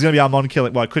it was going to be Armand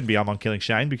killing... Well, it couldn't be Armand killing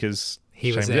Shane because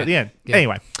he was at the end. Yeah.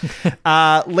 Anyway.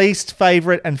 Least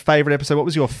favourite and favourite episode. What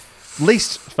was your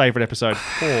least favourite episode?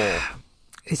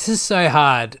 This is so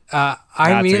hard.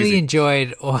 I really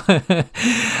enjoyed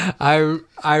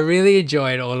I really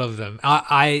enjoyed all of them.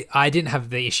 I didn't have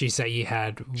the issues that you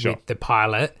had with the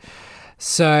pilot.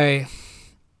 So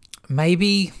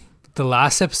maybe the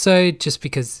last episode just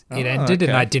because it ended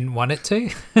and I didn't want it to.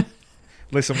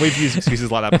 Listen, we've used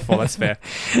excuses like that before. That's fair.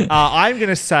 I'm going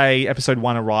to say episode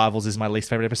 1, Arrivals, is my least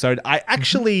favourite episode. I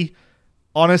actually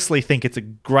honestly think it's a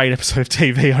great episode of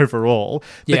TV overall.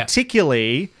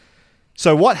 Particularly...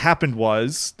 So what happened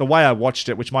was, the way I watched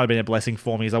it, which might have been a blessing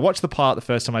for me, is I watched the pilot the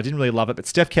first time. I didn't really love it, but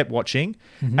Steph kept watching.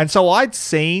 And so I'd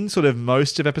seen sort of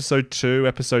most of episode 2,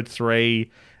 episode 3,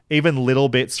 even little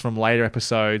bits from later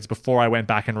episodes before I went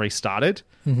back and restarted.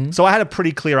 So I had a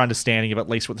pretty clear understanding of at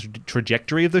least what the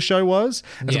trajectory of the show was.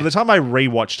 And so by the time I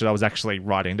rewatched it, I was actually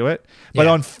right into it. But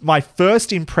on my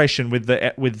first impression with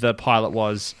the pilot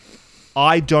was,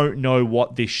 I don't know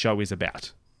what this show is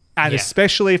about. And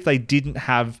especially if they didn't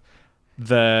have...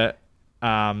 the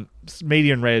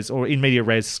media res or in media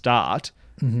res start,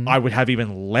 I would have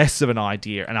even less of an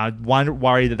idea, and I'd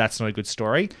worry that that's not a good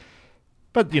story.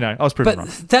 But, I was proven wrong.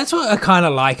 That's what I kind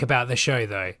of like about the show,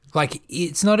 though. Like,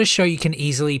 it's not a show you can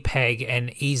easily peg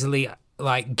and easily,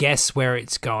 like, guess where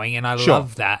it's going, and I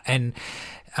love that. And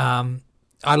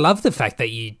I love the fact that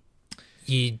you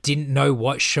didn't know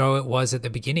what show it was at the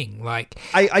beginning. Like,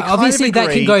 I obviously kind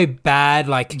of agree. that can go bad.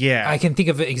 Like, Yeah. I can think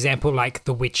of an example like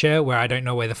The Witcher, where I don't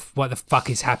know what the fuck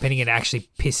is happening, and it actually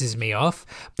pisses me off.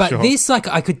 But this, like,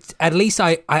 I could at least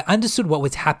I understood what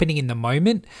was happening in the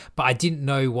moment, but I didn't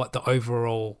know what the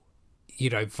overall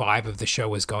vibe of the show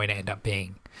was going to end up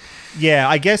being. Yeah,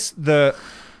 I guess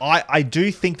I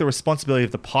do think the responsibility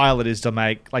of the pilot is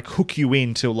to hook you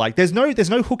into, like, there's no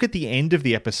hook at the end of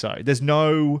the episode. There's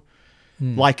no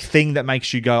thing that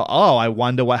makes you go, oh, I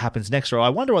wonder what happens next, or I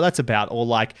wonder what that's about, or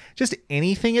like just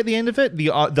anything at the end of it.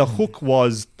 The hook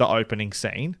was the opening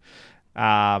scene,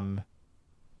 but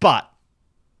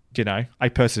I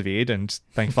persevered, and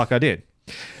thank fuck I did.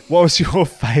 What was your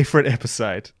favorite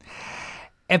episode?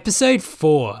 Episode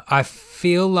 4, I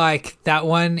feel like that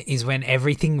one is when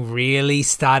everything really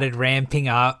started ramping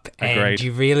up. Agreed. And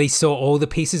you really saw all the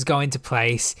pieces go into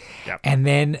place. Yep. And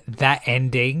then that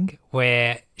ending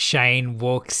where Shane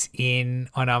walks in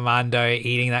on Armando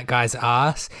eating that guy's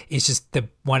ass is just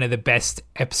one of the best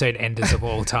episode enders of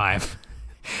all time.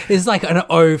 It's like an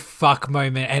oh fuck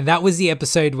moment. And that was the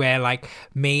episode where, like,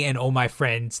 me and all my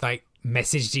friends, like,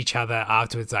 messaged each other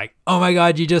afterwards, like, oh my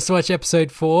God, you just watched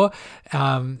episode 4.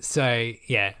 So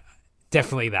yeah,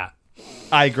 definitely that.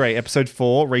 I agree. Episode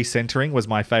 4, Recentering, was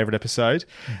my favorite episode.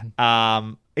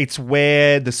 It's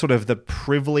where the sort of the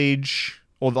privilege,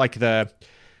 or like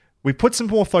we put some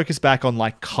more focus back on,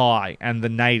 like, Kai and the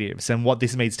natives and what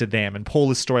this means to them, and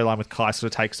Paula's storyline with Kai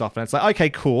sort of takes off, and it's like,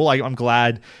 okay, cool. I'm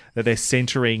glad that they're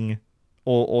centering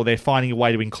or they're finding a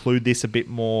way to include this a bit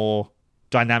more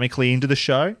dynamically into the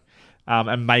show.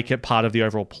 And make it part of the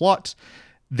overall plot.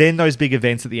 Then those big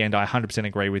events at the end, I 100%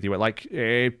 agree with you.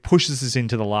 It pushes us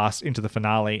into the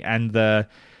finale, and there's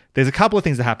a couple of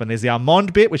things that happen. There's the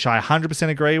Armand bit, which I 100%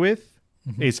 agree with,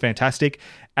 is fantastic,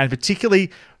 and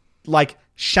particularly, like,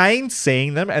 Shane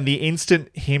seeing them and the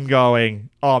instant him going,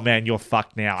 oh man, you're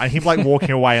fucked now, and him, like,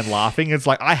 walking away and laughing. It's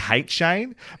like, I hate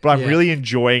Shane, but I'm really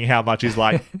enjoying how much he's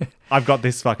like, I've got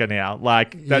this fucker now.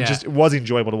 Like, that just was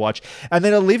enjoyable to watch. And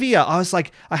then Olivia, I was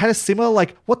like, I had a similar,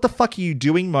 like, what the fuck are you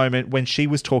doing moment when she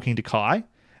was talking to Kai.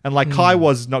 And, like, Kai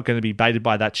was not going to be baited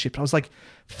by that shit. But I was like,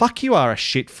 fuck, you are a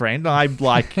shit friend. I'm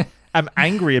like, I'm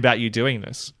angry about you doing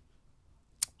this.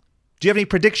 Do you have any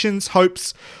predictions,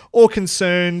 hopes, or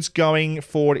concerns going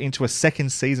forward into a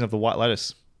second season of The White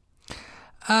Lotus?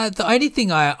 The only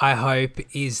thing I hope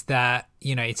is that,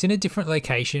 it's in a different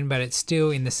location, but it's still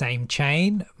in the same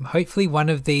chain. Hopefully one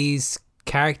of these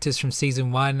characters from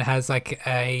season 1 has, like,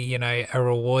 a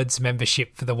rewards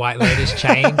membership for the White Lotus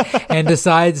chain and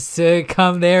decides to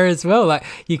come there as well. Like,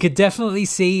 you could definitely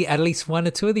see at least one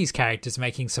or two of these characters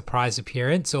making surprise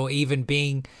appearance, or even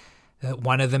being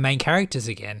one of the main characters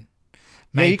again.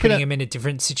 Maybe putting him in a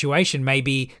different situation.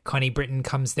 Maybe Connie Britton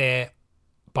comes there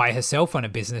by herself on a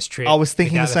business trip. I was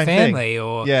thinking the same family, thing.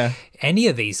 Or any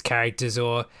of these characters,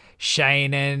 or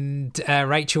Shane and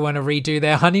Rachel want to redo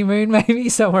their honeymoon maybe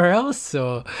somewhere else.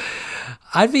 Or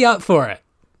I'd be up for it.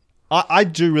 I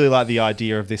do really like the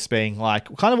idea of this being like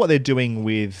kind of what they're doing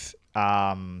with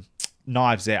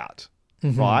Knives Out.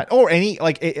 Right, or any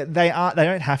they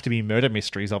don't have to be murder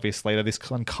mysteries. Obviously, that this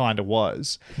one kind of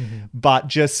was, but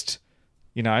just.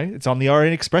 It's on the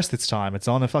Orient Express this time. It's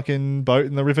on a fucking boat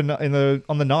in the river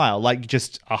on the Nile. Like,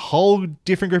 just a whole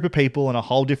different group of people in a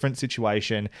whole different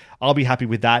situation. I'll be happy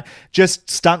with that.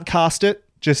 Just stunt cast it.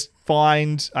 Just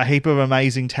find a heap of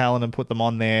amazing talent and put them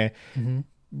on there.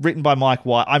 Written by Mike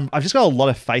White. I've just got a lot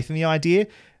of faith in the idea.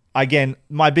 Again,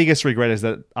 my biggest regret is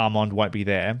that Armand won't be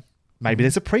there. Maybe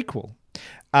there's a prequel.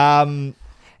 And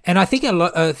I think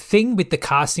a thing with the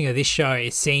casting of this show,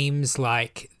 it seems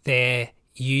like they're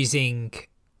using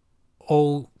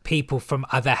all people from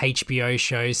other HBO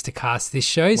shows to cast this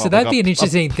show. So that'd be an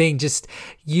interesting thing. Just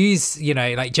use,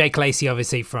 like Jake Lacey,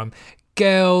 obviously from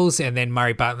Girls, and then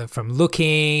Murray Bartlett from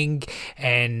Looking,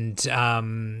 and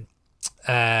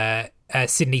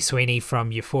Sydney Sweeney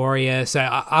from Euphoria. So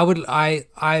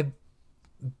I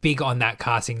big on that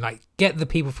casting. Like, get the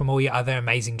people from all your other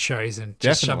amazing shows and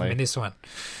just shove them in this one.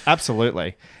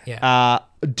 Absolutely. Yeah.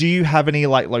 Do you have any,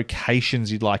 like,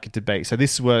 locations you'd like it to be? So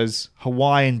this was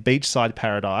Hawaiian beachside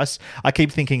paradise. I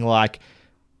keep thinking, like,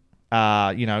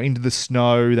 into the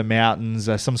snow, the mountains,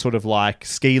 some sort of, like,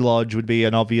 ski lodge would be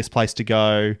an obvious place to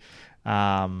go.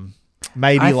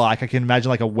 Maybe I can imagine,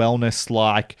 like, a wellness,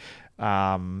 like,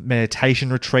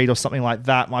 meditation retreat or something like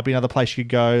that might be another place you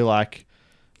could go. Like,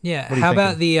 yeah. what are you How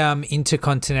about thinking? the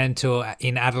Intercontinental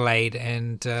in Adelaide,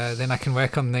 and then I can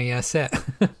work on the set.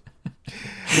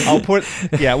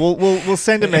 We'll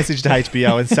send a message to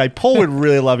HBO and say, Paul would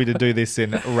really love you to do this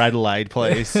in Radelaide,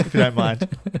 please, if you don't mind.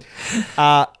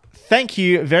 Thank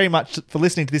you very much for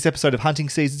listening to this episode of Hunting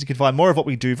Seasons. You can find more of what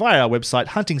we do via our website,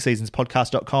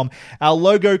 huntingseasonspodcast.com. Our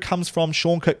logo comes from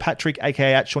Sean Kirkpatrick,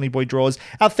 aka at Shawnee Boy Draws.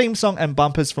 Our theme song and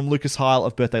bumpers from Lucas Heil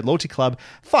of Birthday Loyalty Club.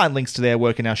 Find links to their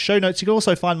work in our show notes. You can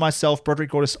also find myself,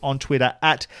 Broderick Gordis, on Twitter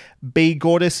at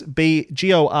bgordis,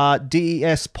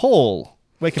 BGORDES. Paul,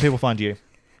 where can people find you?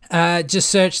 Just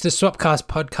search the Swapcast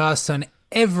podcast on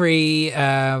every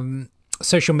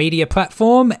social media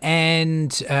platform,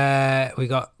 and we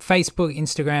got Facebook,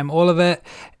 Instagram, all of it,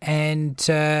 and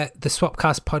the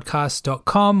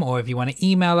swapcastpodcast.com, or if you want to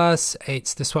email us,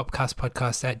 it's the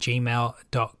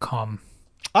swapcastpodcast@gmail.com.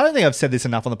 I don't think I've said this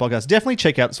enough on the podcast. Definitely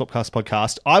check out the Swapcast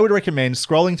podcast. I would recommend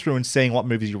scrolling through and seeing what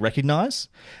movies you recognize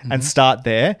and start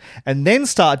there, and then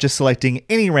start just selecting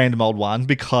any random old one,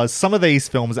 because some of these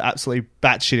films are absolutely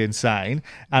batshit insane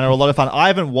and are a lot of fun. I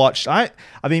haven't watched... I've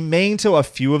been meaning to a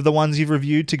few of the ones you've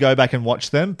reviewed to go back and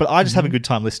watch them, but I just have a good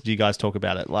time listening to you guys talk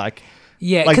about it.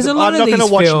 Yeah, because a lot I'm of these not going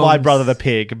to watch films... My Brother the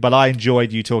Pig, but I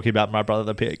enjoyed you talking about My Brother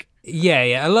the Pig.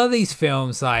 Yeah. A lot of these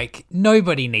films, like,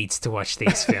 nobody needs to watch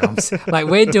these films. Like,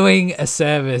 we're doing a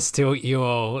service to you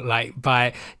all, like,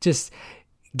 by just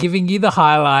giving you the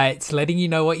highlights, letting you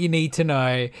know what you need to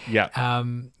know. Yeah.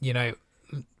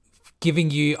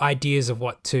 Giving you ideas of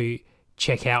what to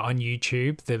check out on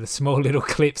YouTube, the small little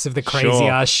clips of the crazy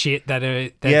ass shit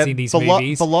that's in these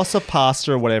movies. Velocipasta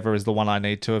or whatever is the one I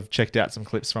need to have checked out some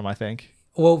clips from, I think.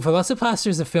 Well, Velocipasta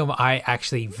is a film I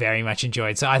actually very much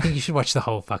enjoyed, so I think you should watch the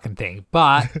whole fucking thing.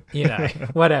 But,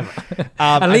 whatever.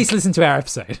 At least listen to our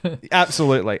episode.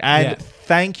 Absolutely. And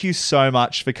thank you so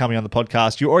much for coming on the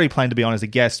podcast. You already planned to be on as a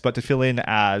guest, but to fill in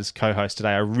as co-host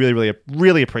today, I really, really,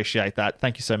 really appreciate that.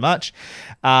 Thank you so much.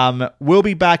 We'll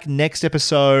be back next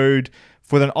episode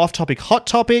with an off-topic hot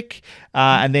topic,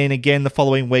 and then again the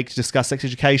following week to discuss sex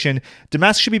education.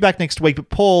 Damask should be back next week, but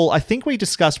Paul, I think we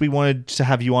discussed we wanted to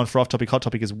have you on for off-topic hot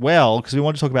topic as well, because we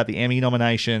wanted to talk about the Emmy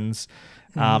nominations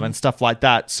and stuff like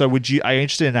that. So are you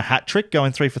interested in a hat trick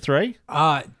going 3 for 3?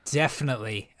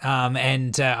 Definitely.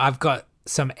 And I've got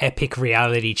some epic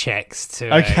reality checks to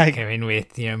come in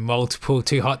with, multiple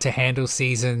Too Hot to Handle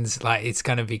seasons. Like, it's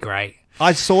going to be great.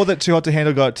 I saw that Too Hot to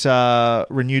Handle got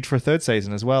renewed for a 3rd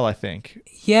season as well, I think.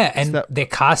 Yeah, and they're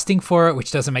casting for it,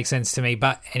 which doesn't make sense to me.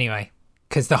 But anyway,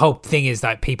 because the whole thing is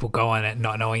that people go on it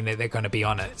not knowing that they're going to be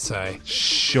on it. So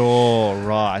sure,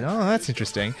 right. Oh, that's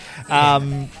interesting.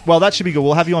 Well, that should be good.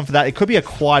 We'll have you on for that. It could be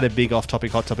quite a big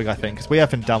off-topic hot topic, I think, because we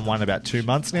haven't done one in about 2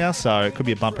 months now, so it could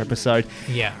be a bumper episode.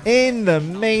 Yeah. In the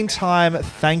meantime,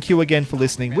 thank you again for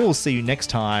listening. We'll see you next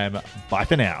time. Bye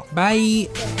for now. Bye.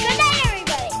 Good night,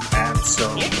 everybody.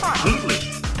 Absolutely.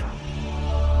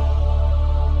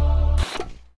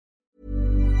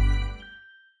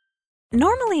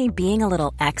 Normally, being a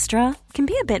little extra can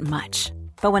be a bit much,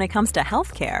 but when it comes to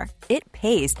healthcare, it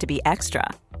pays to be extra.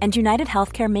 And United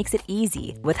Healthcare makes it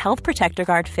easy with Health Protector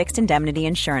Guard fixed indemnity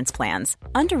insurance plans.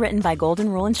 Underwritten by Golden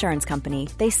Rule Insurance Company,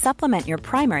 they supplement your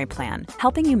primary plan,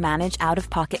 helping you manage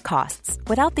out-of-pocket costs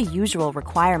without the usual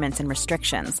requirements and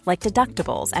restrictions like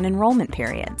deductibles and enrollment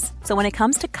periods. So when it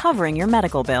comes to covering your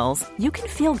medical bills, you can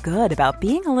feel good about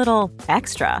being a little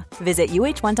extra. Visit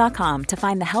UH1.com to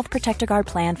find the Health Protector Guard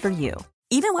plan for you.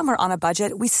 Even when we're on a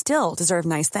budget, we still deserve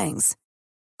nice things.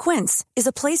 Quince is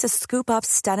a place to scoop up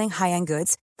stunning high-end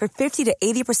goods for 50 to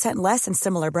 80% less than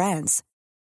similar brands.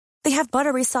 They have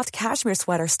buttery soft cashmere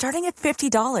sweaters starting at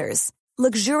 $50,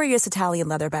 luxurious Italian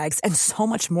leather bags, and so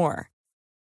much more.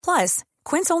 Plus,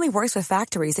 Quince only works with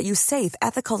factories that use safe,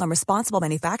 ethical, and responsible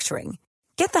manufacturing.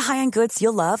 Get the high-end goods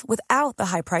you'll love without the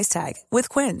high price tag with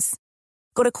Quince.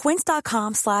 Go to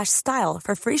quince.com/style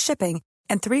for free shipping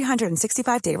and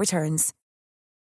 365-day returns.